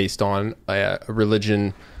not based on a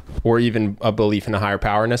religion or even a belief in a higher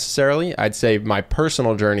power necessarily. I'd say my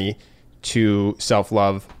personal journey to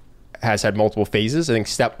self-love has had multiple phases. I think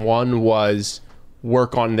step one was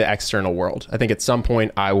work on the external world. I think at some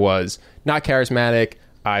point I was not charismatic.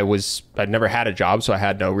 I'd never had a job, so I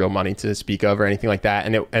had no real money to speak of or anything like that.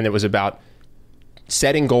 And it was about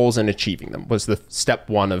setting goals and achieving them was the step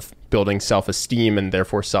one of building self-esteem and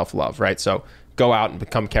therefore self-love, right? So go out and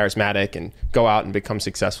become charismatic and go out and become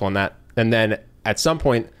successful in that. And then at some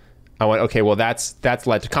point I went, okay, well that's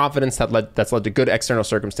led to confidence, that's led to good external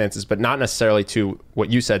circumstances, but not necessarily to what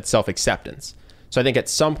you said, self-acceptance. So I think at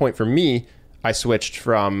some point for me, I switched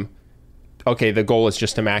from, okay, the goal is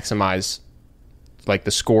just to maximize like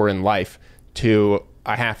the score in life to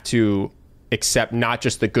I have to accept not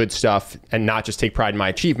just the good stuff and not just take pride in my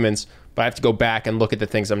achievements, but I have to go back and look at the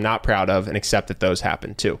things I'm not proud of and accept that those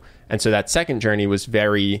happen too. And so that second journey was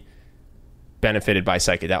very benefited by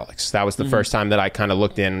psychedelics. That was the first time that I kind of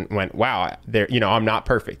looked in and went, wow, I'm not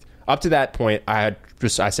perfect. Up to that point, I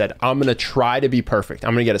said, I'm going to try to be perfect.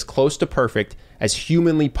 I'm going to get as close to perfect as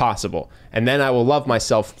humanly possible. And then I will love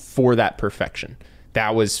myself for that perfection.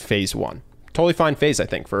 That was phase one. Totally fine phase, I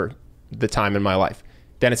think, for the time in my life.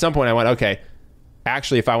 Then at some point I went, okay,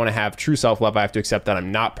 actually, if I want to have true self-love, I have to accept that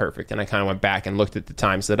I'm not perfect. And I kind of went back and looked at the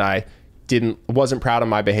times that I wasn't proud of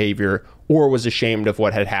my behavior or was ashamed of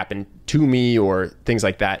what had happened to me or things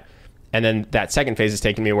like that. And then that second phase has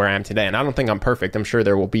taken me where I am today. And I don't think I'm perfect. I'm sure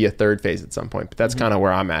there will be a third phase at some point, but that's kind of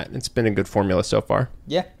where I'm at. It's been a good formula so far.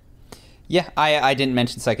 Yeah. Yeah. I didn't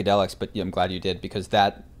mention psychedelics, but I'm glad you did, because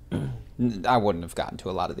that I wouldn't have gotten to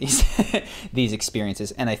a lot of these these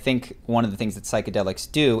experiences. And I think one of the things that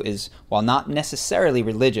psychedelics do is, while not necessarily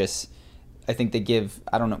religious, I think they give,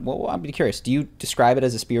 I don't know, well, I'd be curious, do you describe it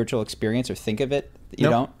as a spiritual experience or think of it? You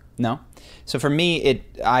don't? No? So for me,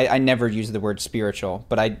 I never use the word spiritual,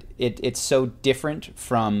 but it's so different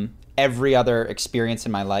from every other experience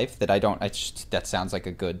in my life that that sounds like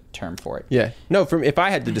a good term for it. Yeah. No, if I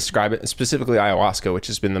had to describe it, specifically ayahuasca, which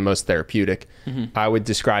has been the most therapeutic, I would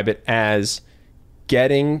describe it as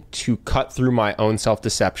getting to cut through my own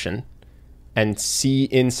self-deception and see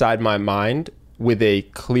inside my mind with a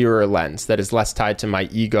clearer lens that is less tied to my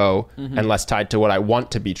ego and less tied to what I want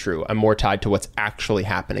to be true and more tied to what's actually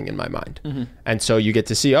happening in my mind. And so you get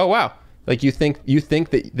to see, oh, wow, like you think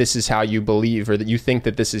that this is how you believe, or that you think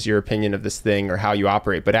that this is your opinion of this thing or how you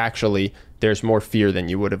operate, but actually there's more fear than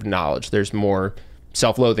you would have acknowledged. There's more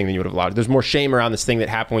self-loathing than you would have allowed. There's more shame around this thing that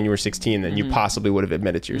happened when you were 16 than you possibly would have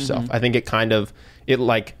admitted to yourself. I think it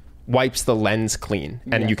like wipes the lens clean,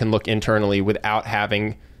 and you can look internally without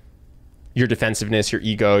having your defensiveness, your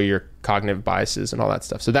ego, your cognitive biases, and all that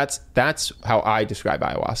stuff. So that's how I describe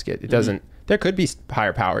ayahuasca. It doesn't. There could be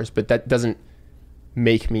higher powers, but that doesn't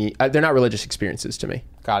make me. They're not religious experiences to me.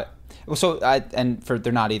 Got it. Well, so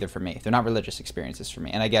they're not either for me. They're not religious experiences for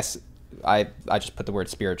me. And I guess I just put the word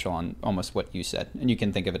spiritual on almost what you said. And you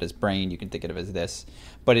can think of it as brain. You can think of it as this,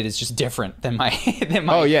 but it is just different than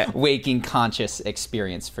my waking conscious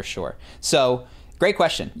experience for sure. So great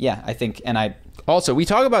question. Yeah, I think, and Also, we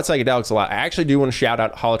talk about psychedelics a lot. I actually do want to shout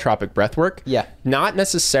out holotropic breathwork. Yeah. Not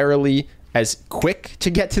necessarily as quick to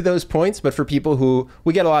get to those points, but for people who,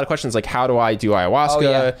 we get a lot of questions like, how do I do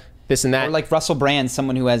ayahuasca, this and that. Or like Russell Brand,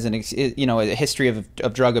 someone who has a history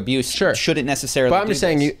of drug abuse, shouldn't necessarily. But I'm just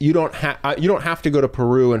saying you don't have to go to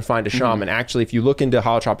Peru and find a shaman. Actually, if you look into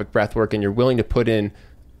holotropic breathwork and you're willing to put in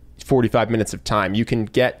 45 minutes of time, you can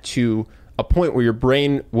get to a point where your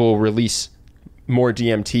brain will release more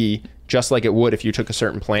DMT, just like it would if you took a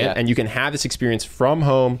certain plant, and you can have this experience from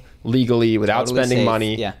home legally without spending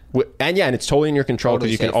money. And it's totally in your control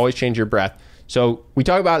because you can always change your breath. So we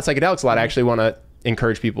talk about psychedelics a lot. I actually want to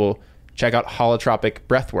encourage people check out holotropic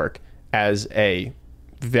breathwork as a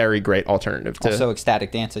very great alternative to. Also,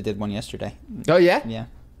 ecstatic dance. I did one yesterday. Oh yeah, yeah.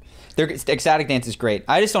 Ecstatic dance is great.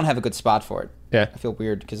 I just don't have a good spot for it. Yeah, I feel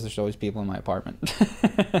weird because there's always people in my apartment.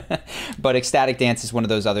 But ecstatic dance is one of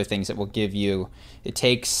those other things that will give you. It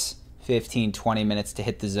takes 15, 20 minutes to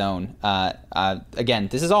hit the zone. Again,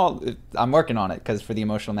 this is all, I'm working on it because for the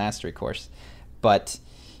emotional mastery course. But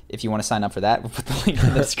if you want to sign up for that, we'll put the link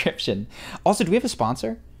in the description. Also, do we have a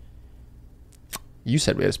sponsor? You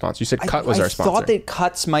said we had a sponsor. You said Cut was our sponsor. I thought that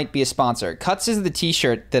Cuts might be a sponsor. Cuts is the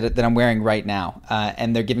t-shirt that I'm wearing right now.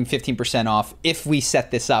 And they're giving 15% off if we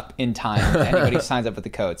set this up in time. Anybody who signs up with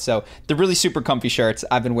the code. So they're really super comfy shirts.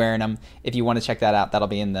 I've been wearing them. If you want to check that out, that'll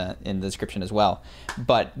be in the description as well.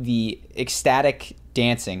 But the ecstatic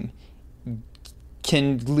dancing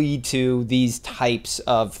can lead to these types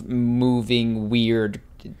of moving, weird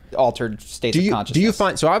altered states of consciousness. Do you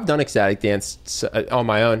find, so I've done ecstatic dance on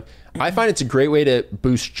my own. I find it's a great way to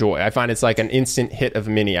boost joy. I find it's like an instant hit of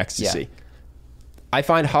mini ecstasy. Yeah. I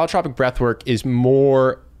find holotropic breathwork is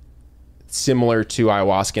more similar to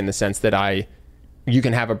ayahuasca in the sense that you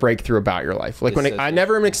can have a breakthrough about your life. Like I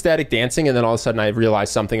never am ecstatic dancing, and then all of a sudden I realize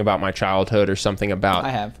something about my childhood or something about.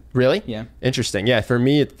 I have. Really? Yeah. Interesting. Yeah. For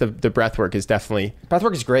me, the breathwork is definitely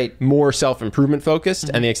Breathwork is great. more self-improvement focused,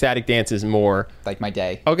 and the ecstatic dance is more Like my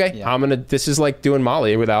day. okay. Yeah. This is like doing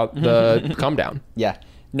Molly without the calm down. Yeah.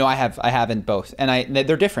 No, I haven't both, and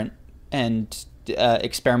they're different. And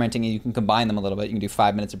experimenting, you can combine them a little bit. You can do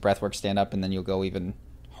 5 minutes of breathwork, stand up, and then you'll go even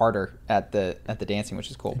harder at the dancing, which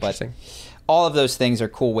is cool. But all of those things are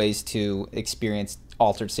cool ways to experience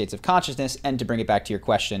altered states of consciousness. And to bring it back to your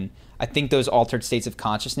question, I think those altered states of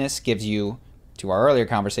consciousness gives you, to our earlier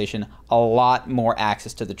conversation, a lot more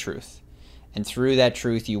access to the truth. And through that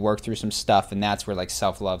truth, you work through some stuff, and that's where like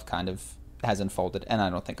self-love kind of has unfolded. And I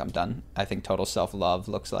don't think I'm done. I think total self-love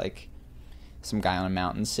looks like some guy on a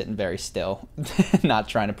mountain sitting very still, not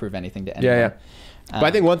trying to prove anything to anyone. Yeah. But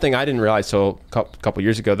I think one thing I didn't realize till a couple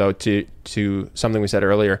years ago, though, to something we said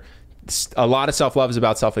earlier, a lot of self-love is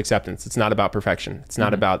about self-acceptance. It's not about perfection. It's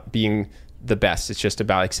not about being the best. It's just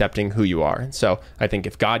about accepting who you are. And so I think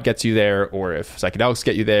if God gets you there, or if psychedelics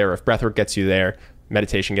get you there, or if breathwork gets you there,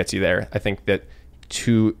 meditation gets you there, I think that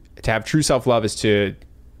to have true self-love is to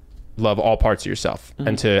love all parts of yourself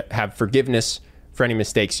and to have forgiveness for any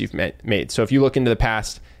mistakes you've made. So if you look into the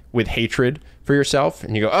past with hatred for yourself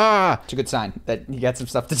and you go, it's a good sign that you got some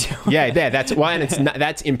stuff to do. yeah, that's why, and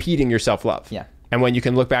that's impeding your self-love. Yeah. And when you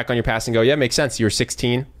can look back on your past and go, yeah, makes sense. You were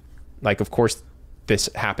 16. Like, of course, this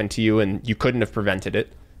happened to you and you couldn't have prevented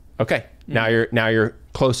it. Okay. Now you're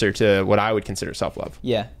closer to what I would consider self-love.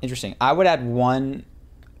 Yeah. Interesting. I would add one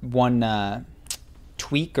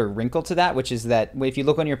tweak or wrinkle to that, which is that if you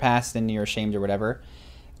look on your past and you're ashamed or whatever,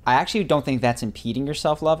 I actually don't think that's impeding your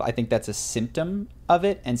self-love. I think that's a symptom of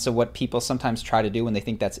it. And so what people sometimes try to do when they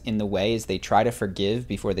think that's in the way is they try to forgive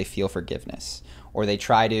before they feel forgiveness, or they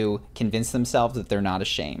try to convince themselves that they're not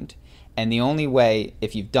ashamed. And the only way,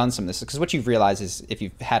 if you've done some of this, because what you've realized is if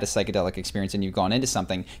you've had a psychedelic experience and you've gone into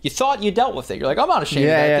something, you thought you dealt with it. You're like, I'm not ashamed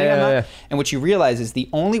of that thing. I'm not. And what you realize is the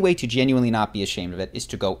only way to genuinely not be ashamed of it is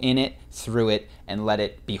to go in it, through it, and let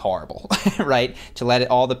it be horrible, right? To let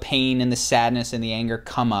all the pain and the sadness and the anger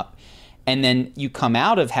come up. And then you come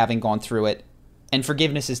out of having gone through it, and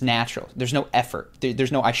forgiveness is natural. There's no effort.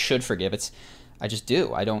 There's no I should forgive. I just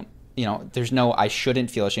do. I don't, there's no I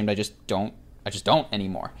shouldn't feel ashamed. I just don't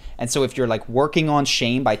anymore. And so if you're like working on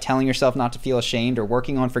shame by telling yourself not to feel ashamed, or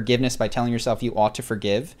working on forgiveness by telling yourself you ought to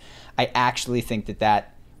forgive, I actually think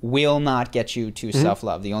that will not get you to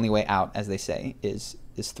self-love. The only way out, as they say, is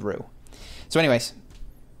through. So anyways,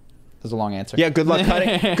 that was a long answer. Yeah, good luck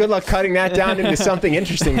cutting that down into something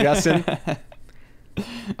interesting, Justin.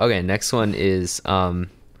 Okay, next one is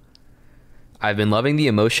I've been loving the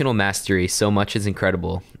emotional mastery so much, it's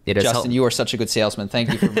incredible. Justin, you are such a good salesman.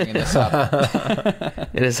 Thank you for bringing this up.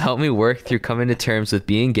 It has helped me work through coming to terms with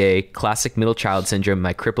being gay, classic middle child syndrome,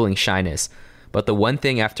 my crippling shyness. But the one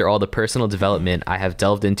thing, after all the personal development I have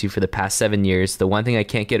delved into for the past 7 years, the one thing I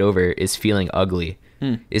can't get over is feeling ugly.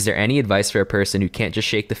 Is there any advice for a person who can't just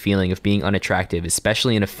shake the feeling of being unattractive,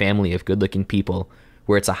 especially in a family of good-looking people,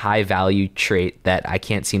 where it's a high-value trait that I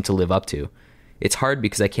can't seem to live up to? It's hard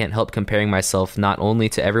because I can't help comparing myself not only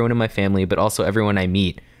to everyone in my family, but also everyone I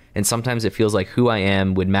meet. And sometimes it feels like who I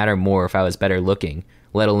am would matter more if I was better looking,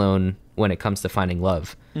 let alone when it comes to finding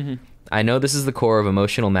love. I know this is the core of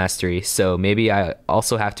emotional mastery, so maybe I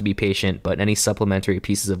also have to be patient, but any supplementary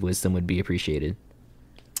pieces of wisdom would be appreciated.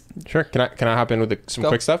 Sure. Can I hop in with some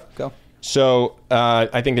quick stuff? Go. So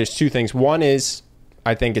I think there's two things. One is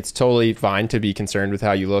I think it's totally fine to be concerned with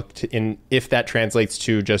how you look, if that translates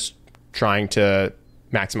to just trying to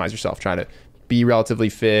maximize yourself, trying to be relatively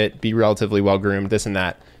fit, be relatively well-groomed, this and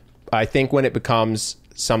that. I think when it becomes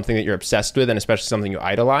something that you're obsessed with, and especially something you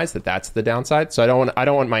idolize, that's the downside. So I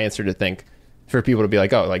don't want my answer to think for people to be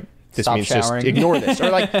like, oh, like this Stop means showering. Just ignore this, or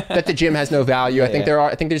like that the gym has no value. I think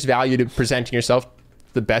there's value to presenting yourself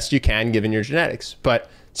the best you can given your genetics. But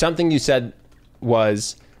something you said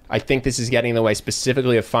was, I think this is getting in the way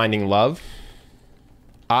specifically of finding love.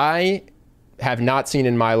 I have not seen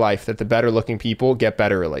in my life that the better looking people get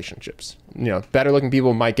better relationships. Better looking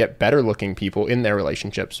people might get better looking people in their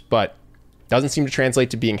relationships, but doesn't seem to translate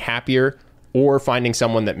to being happier or finding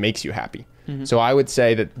someone that makes you happy. So I would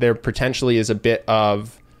say that there potentially is a bit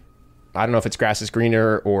of, I don't know if it's grass is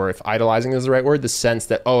greener or if idolizing is the right word, the sense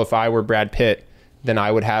that, oh, if I were Brad Pitt, then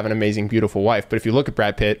I would have an amazing, beautiful wife. But if you look at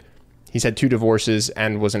Brad Pitt, He's had 2 divorces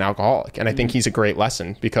and was an alcoholic. And I think he's a great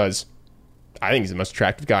lesson because I think he's the most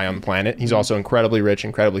attractive guy on the planet. He's also incredibly rich,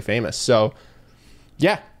 incredibly famous. So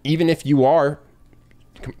yeah, even if you are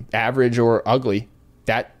average or ugly,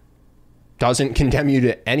 that doesn't condemn you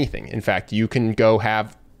to anything. In fact, you can go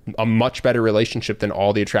have a much better relationship than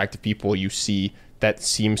all the attractive people you see that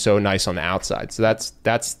seem so nice on the outside. So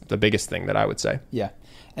that's the biggest thing that I would say. Yeah.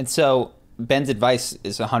 And so Ben's advice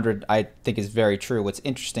is 100, I think, is very true. What's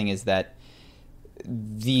interesting is that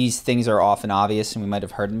these things are often obvious and we might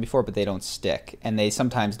have heard them before, but they don't stick. And they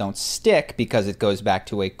sometimes don't stick because it goes back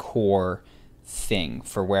to a core thing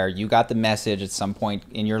for where you got the message at some point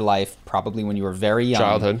in your life, probably when you were very young,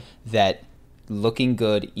 childhood, that looking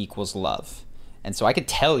good equals love. And so I could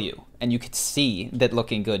tell you, and you could see that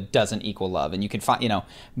looking good doesn't equal love. And you can find,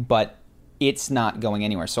 but it's not going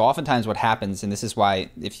anywhere. So oftentimes what happens, and this is why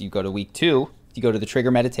if you go to week 2, you go to the trigger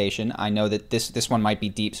meditation. I know that this one might be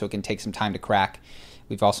deep, so it can take some time to crack.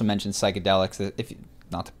 We've also mentioned psychedelics, if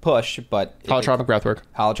not to push, but holotropic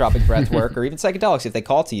breath work, or even psychedelics. If they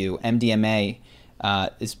call to you, MDMA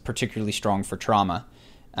is particularly strong for trauma.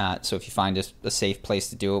 So if you find a safe place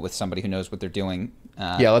to do it with somebody who knows what they're doing.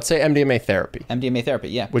 Let's say MDMA therapy. MDMA therapy,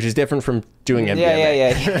 yeah. Which is different from doing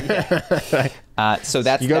MDMA. Yeah. So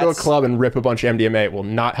that's... You go to a club and rip a bunch of MDMA, it will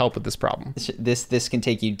not help with this problem. This can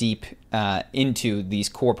take you deep into these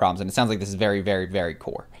core problems, and it sounds like this is very, very, very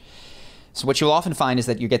core. So what you'll often find is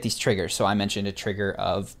that you get these triggers. So I mentioned a trigger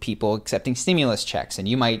of people accepting stimulus checks, and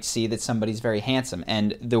you might see that somebody's very handsome,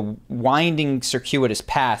 and the winding circuitous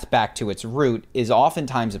path back to its root is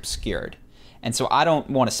oftentimes obscured. And so I don't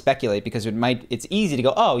want to speculate because it's easy to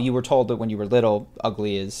go, oh, you were told that when you were little,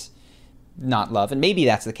 ugly is not love. And maybe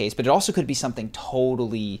that's the case, but it also could be something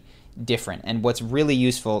totally different. And what's really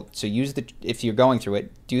useful, so if you're going through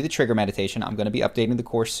it, do the trigger meditation. I'm going to be updating the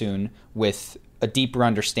course soon with a deeper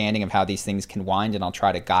understanding of how these things can wind, and I'll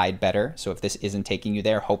try to guide better. So if this isn't taking you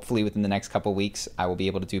there, hopefully within the next couple of weeks, I will be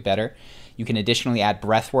able to do better. You can additionally add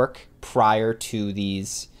breath work prior to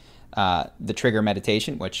these the trigger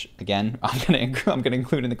meditation, which again I'm going to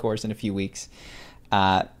include in the course in a few weeks.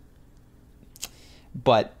 But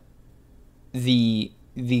the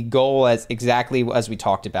goal, as exactly as we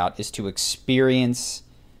talked about, is to experience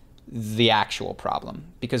the actual problem,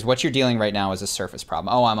 because what you're dealing right now is a surface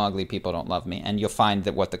problem. Oh, I'm ugly, people don't love me, and you'll find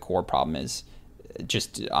that what the core problem is,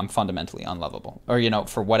 just I'm fundamentally unlovable, or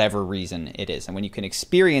for whatever reason it is. And when you can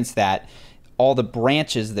experience that, all the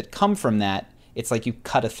branches that come from that, it's like you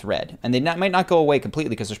cut a thread, and they might not go away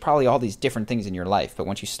completely because there's probably all these different things in your life. But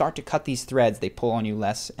once you start to cut these threads, they pull on you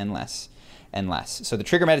less and less and less. So the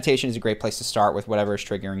trigger meditation is a great place to start with whatever is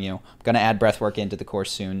triggering you. I'm going to add breath work into the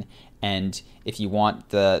course soon. And if you want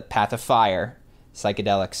the path of fire,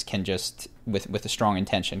 psychedelics can just, with a strong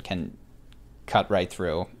intention, can cut right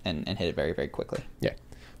through and hit it very, very quickly. Yeah.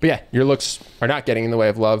 But yeah, your looks are not getting in the way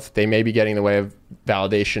of love. They may be getting in the way of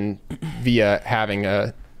validation via having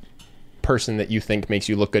a person that you think makes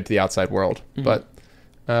you look good to the outside world. Mm-hmm.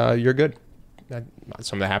 But you're good.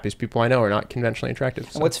 Some of the happiest people I know are not conventionally attractive.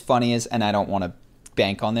 So. And what's funny is, and I don't want to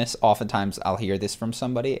bank on this, oftentimes I'll hear this from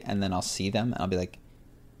somebody and then I'll see them and I'll be like,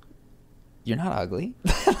 you're not ugly.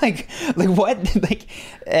 like what?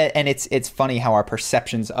 And it's funny how our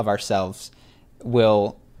perceptions of ourselves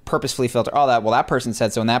will purposefully filter, that person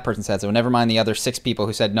said so and that person said so, never mind the other 6 people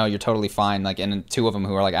who said no, you're totally fine, and 2 of them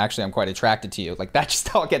who are like, actually I'm quite attracted to you. That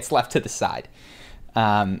just all gets left to the side.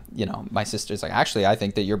 My sister's like, actually I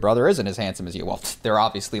think that your brother isn't as handsome as you. Well, they're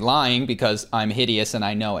obviously lying because I'm hideous and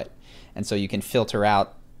I know it. And so you can filter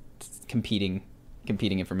out competing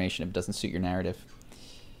information if it doesn't suit your narrative.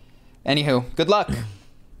 Anywho, good luck.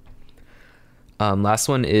 Last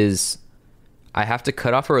one is, I have to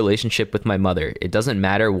cut off a relationship with my mother. It doesn't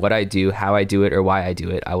matter what I do, how I do it, or why I do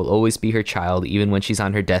it. I will always be her child, even when she's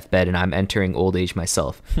on her deathbed and I'm entering old age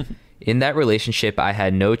myself. In that relationship, I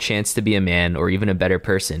had no chance to be a man or even a better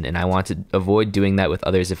person, and I want to avoid doing that with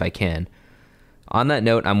others if I can. On that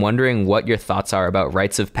note, I'm wondering what your thoughts are about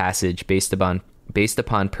rites of passage based upon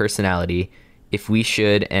personality, if we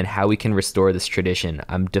should, and how we can restore this tradition.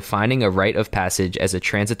 I'm defining a rite of passage as a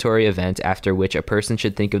transitory event after which a person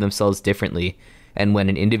should think of themselves differently, and when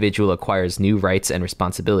an individual acquires new rights and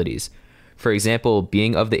responsibilities. For example,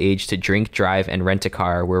 being of the age to drink, drive, and rent a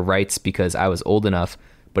car were rights because I was old enough,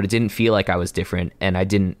 but it didn't feel like I was different, and I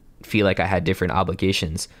didn't feel like I had different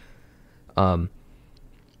obligations. While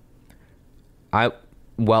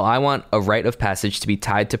I want a rite of passage to be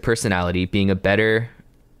tied to personality, being a better /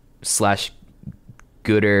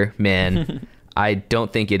 gooder man, I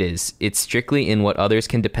don't think it is. It's strictly in what others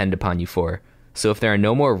can depend upon you for. So if there are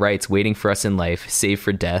no more rights waiting for us in life, save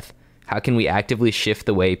for death, How can we actively shift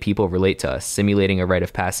the way people relate to us, simulating a rite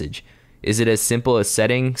of passage? Is it as simple as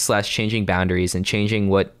setting/changing boundaries and changing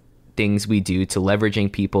what things we do to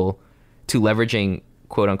leveraging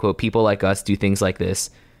quote unquote people like us do things like this,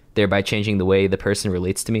 thereby changing the way the person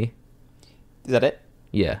relates to me? Is that it?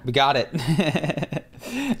 Yeah. We got it.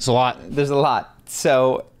 It's a lot. There's a lot.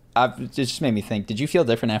 So it just made me think, did you feel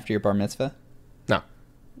different after your bar mitzvah? No.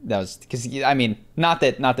 That was because, I mean, not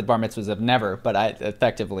that bar mitzvahs have never, but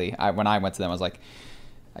when I went to them, I was like,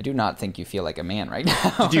 I do not think you feel like a man right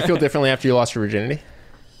now. Did you feel differently after you lost your virginity?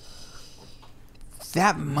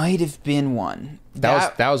 That might have been one.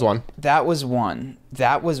 That was one. That was one.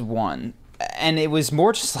 That was one. And it was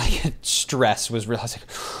more just like stress was real. I was like,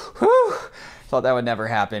 whew. Thought that would never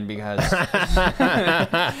happen because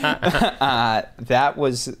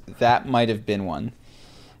that might have been one.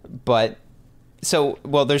 But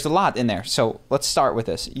there's a lot in there. So let's start with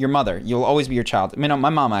this. Your mother, you'll always be your child. I mean, my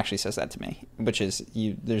mom actually says that to me, which is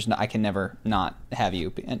I can never not have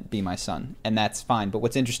you be my son, and that's fine. But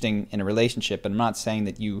what's interesting in a relationship, and I'm not saying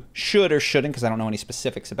that you should or shouldn't, because I don't know any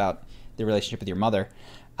specifics about the relationship with your mother.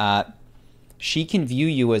 She can view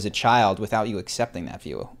you as a child without you accepting that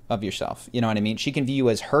view of yourself. You know what I mean? She can view you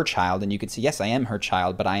as her child, and you could say, yes, I am her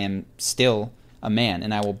child, but I am still a man,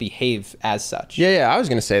 and I will behave as such. Yeah, I was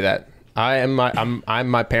going to say that. I'm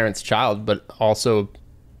my parents' child, but also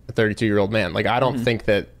a 32-year-old man. Like, I don't think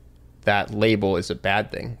that label is a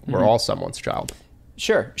bad thing. We're all someone's child.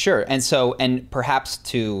 Sure. And perhaps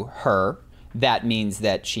to her, that means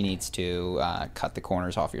that she needs to cut the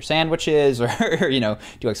corners off your sandwiches or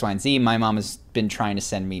do X, Y, and Z. My mom has been trying to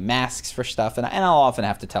send me masks for stuff, and I'll often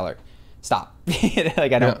have to tell her, stop.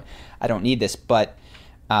 Like, I don't need this. But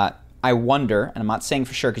I wonder, and I'm not saying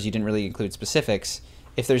for sure because you didn't really include specifics,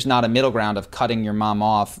 if there's not a middle ground of cutting your mom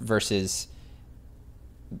off versus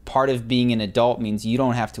part of being an adult means you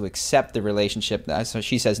don't have to accept the relationship. So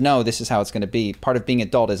she says, no, this is how it's going to be. Part of being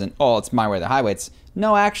adult isn't, it's my way or the highway. It's,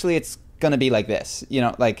 no, actually, it's going to be like this.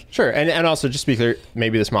 Sure. And also, just to be clear,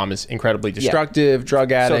 maybe this mom is incredibly destructive,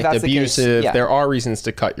 drug addict, abusive. There are reasons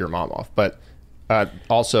to cut your mom off. But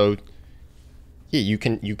also... Yeah, you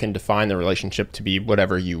can define the relationship to be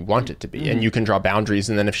whatever you want it to be, and you can draw boundaries.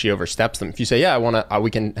 And then if she oversteps them, if you say, "Yeah,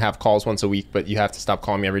 we can have calls once a week, but you have to stop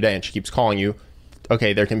calling me every day," and she keeps calling you,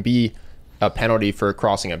 okay, there can be a penalty for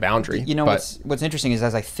crossing a boundary. What's interesting is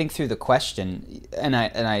as I think through the question, and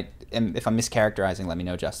if I'm mischaracterizing, let me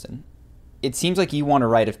know, Justin. It seems like you want a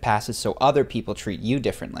rite of passage so other people treat you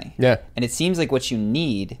differently. Yeah, and it seems like what you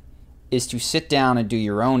need is to sit down and do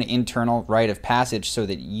your own internal rite of passage so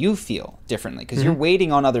that you feel differently. Because you're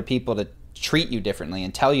waiting on other people to treat you differently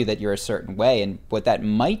and tell you that you're a certain way. And what that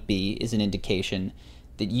might be is an indication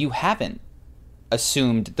that you haven't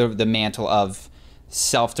assumed the mantle of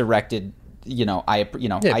self-directed, I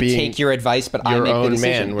take your advice, but I make the decision.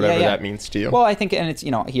 Your own man, whatever that means to you. Well, I think, and it's,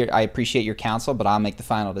 here, I appreciate your counsel, but I'll make the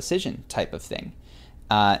final decision type of thing.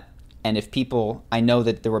 And if people, I know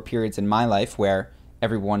that there were periods in my life where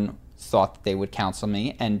everyone thought that they would counsel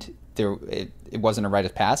me, and it wasn't a rite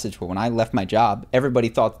of passage, but when I left my job, everybody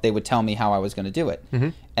thought that they would tell me how I was going to do it,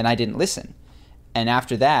 and I didn't listen. And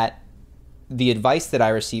after that, the advice that I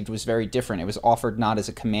received was very different. It was offered not as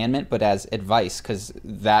a commandment, but as advice, because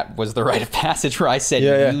that was the rite of passage where I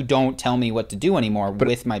said, you don't tell me what to do anymore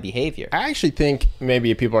with my behavior. I actually think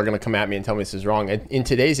maybe people are going to come at me and tell me this is wrong. In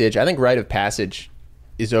today's age, I think rite of passage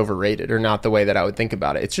is overrated, or not the way that I would think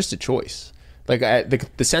about it. It's just a choice. Like,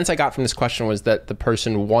 the sense I got from this question was that the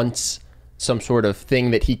person wants some sort of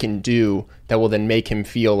thing that he can do that will then make him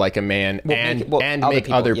feel like a man, make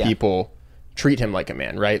other people treat him like a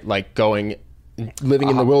man, right? Like living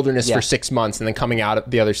in the wilderness for 6 months and then coming out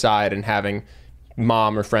the other side and having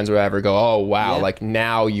mom or friends or whatever go, oh, wow, like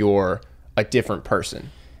now you're a different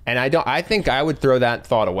person. And I think I would throw that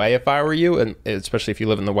thought away if I were you, and especially if you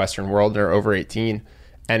live in the Western world and are over 18.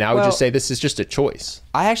 And I would just say this is just a choice.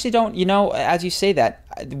 I actually don't, as you say that,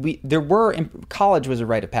 college was a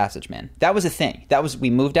rite of passage, man. That was a thing. We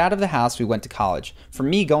moved out of the house, we went to college. For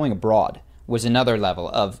me, going abroad was another level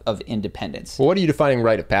of independence. Well, what are you defining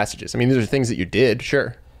rite of passages? I mean, these are things that you did,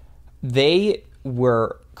 sure. They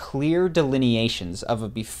were clear delineations of a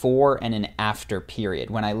before and an after period.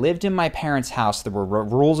 When I lived in my parents' house, there were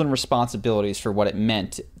rules and responsibilities for what it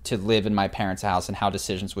meant to live in my parents' house and how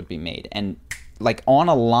decisions would be made. And like on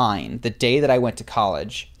a line, the day that I went to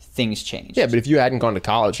college, things changed. Yeah, but if you hadn't gone to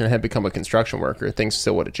college and had become a construction worker, things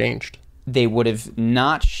still would have changed. They would have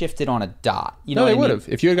not shifted on a dot. No, they would have.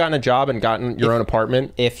 If you had gotten a job and gotten your own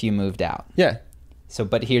apartment. If you moved out. Yeah. So,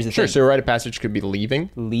 but here's the Sure. thing. So a rite of passage could be leaving.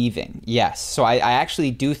 Leaving, yes. So I actually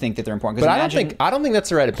do think that they're important. But Imagine, I don't think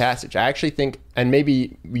that's a rite of passage. I actually think, and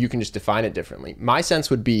maybe you can just define it differently. My sense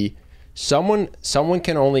would be someone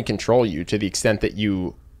can only control you to the extent that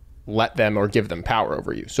you let them or give them power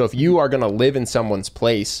over you. So if you are going to live in someone's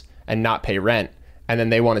place and not pay rent, and then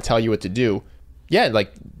they want to tell you what to do, yeah,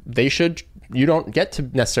 like you don't get to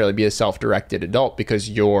necessarily be a self-directed adult because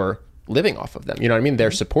you're living off of them. You know what I mean?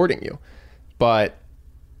 They're supporting you. But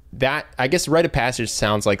that, I guess, rite of passage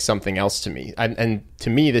sounds like something else to me. And to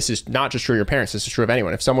me, this is not just true of your parents. This is true of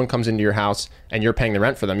anyone. If someone comes into your house and you're paying the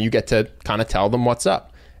rent for them, you get to kind of tell them what's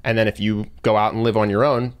up. And then if you go out and live on your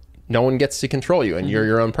own, no one gets to control you and you're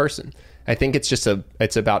your own person. I think it's just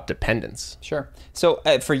it's about dependence. Sure. So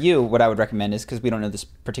for you, what I would recommend is, because we don't know the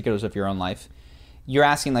particulars of your own life, you're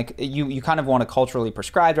asking, like, you kind of want a culturally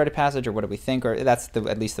prescribed rite of passage, or what do we think? Or that's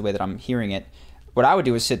at least the way that I'm hearing it. What I would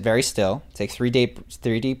do is sit very still, take three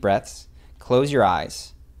deep breaths, close your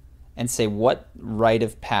eyes, and say, what rite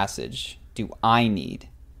of passage do I need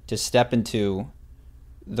to step into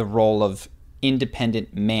the role of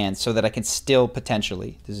independent man so that I can still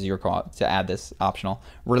potentially, this is your call to add this optional,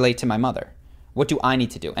 relate to my mother? What do I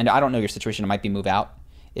need to do? And I don't know your situation. It might be move out.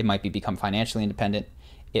 It might be become financially independent.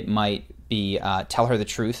 It might be tell her the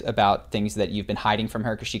truth about things that you've been hiding from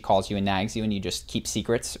her because she calls you and nags you and you just keep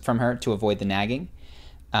secrets from her to avoid the nagging.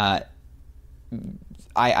 I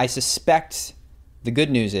suspect the good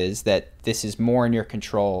news is that this is more in your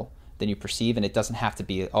control than you perceive, and it doesn't have to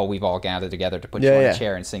be, we've all gathered together to put you on a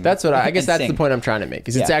chair and sing. That's what I guess that's the point I'm trying to make,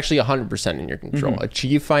 is it's actually 100% in your control.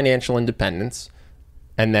 Achieve financial independence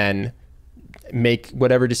and then make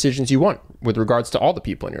whatever decisions you want with regards to all the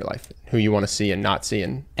people in your life who you want to see and not see,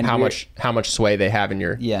 and how much sway they have in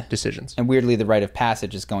your decisions. And weirdly, the rite of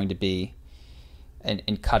passage is going to be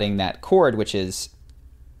in cutting that cord, which is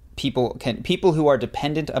people who are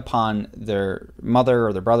dependent upon their mother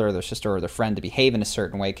or their brother or their sister or their friend to behave in a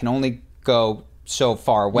certain way can only go so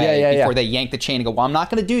far away before they yank the chain and go, well, I'm not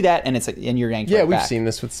going to do that, and it's and you're yanked right back. We've seen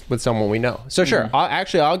this with someone we know. So sure,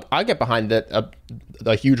 I'll get behind that.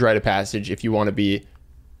 A huge rite of passage, if you want to be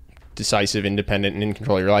decisive, independent, and in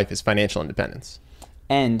control of your life, is financial independence.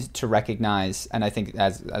 And to recognize, and I think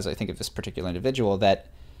as I think of this particular individual, that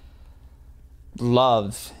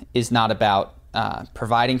love is not about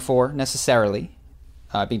providing for necessarily,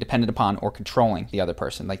 being dependent upon, or controlling the other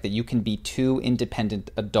person. Like that you can be two independent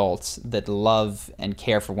adults that love and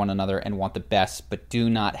care for one another and want the best, but do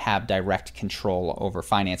not have direct control over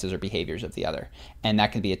finances or behaviors of the other. And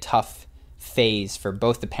that can be a tough phase for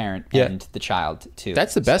both the parent and the child too.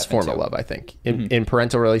 That's the best form of love, I think, in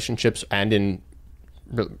parental relationships and in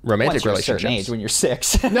romantic relationships. Once you're a certain age, when you're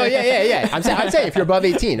 6. No, yeah. I'm saying if you're above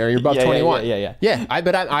 18 or you're above 21. Yeah.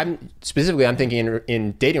 But I'm specifically, I'm thinking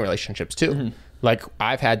in dating relationships too. Like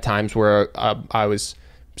I've had times where I was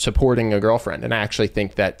supporting a girlfriend, and I actually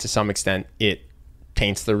think that to some extent it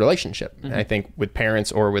taints the relationship. And I think with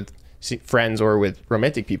parents or with friends or with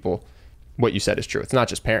romantic people, what you said is true. It's not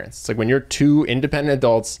just parents. It's like when you're two independent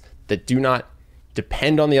adults that do not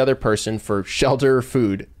depend on the other person for shelter or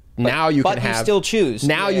food. Now you can have. You still choose.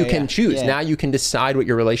 Now you can choose. Yeah. Now you can decide what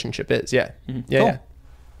your relationship is. Yeah. Cool.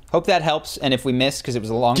 Hope that helps. And if we missed because it was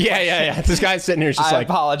a long question, yeah. This guy's sitting here just I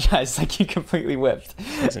apologize. Like you completely whipped.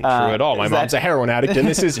 Isn't true at all. My mom's a heroin addict, and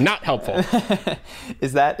this is not helpful.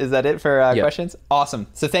 Is that it for questions? Awesome.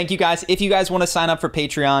 So thank you guys. If you guys want to sign up for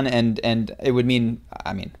Patreon, and it would mean,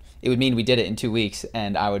 we did it in 2 weeks,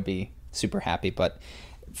 and I would be super happy. But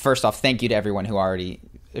first off, thank you to everyone who already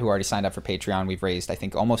signed up for Patreon. We've raised, I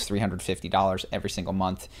think, almost $350 every single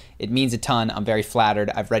month. It means a ton. I'm very flattered.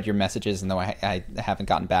 I've read your messages, and though I haven't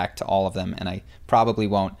gotten back to all of them, and I probably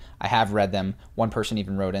won't, I have read them. One person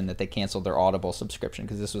even wrote in that they canceled their Audible subscription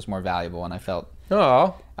because this was more valuable, and I felt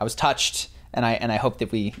I was touched, and I hope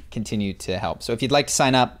that we continue to help. So if you'd like to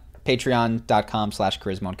sign up,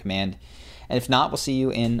 patreon.com/charisma on command. And if not, we'll see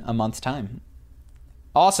you in a month's time.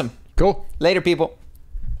 Awesome. Cool. Later, people.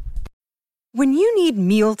 When you need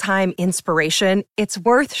mealtime inspiration, it's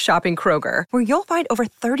worth shopping Kroger, where you'll find over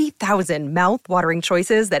 30,000 mouth-watering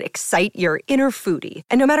choices that excite your inner foodie.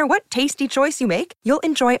 And no matter what tasty choice you make, you'll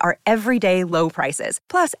enjoy our everyday low prices,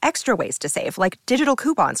 plus extra ways to save, like digital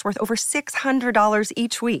coupons worth over $600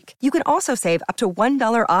 each week. You can also save up to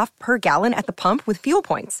 $1 off per gallon at the pump with fuel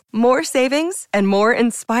points. More savings and more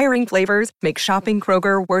inspiring flavors make shopping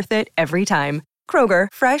Kroger worth it every time. Kroger,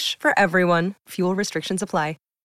 fresh for everyone. Fuel restrictions apply.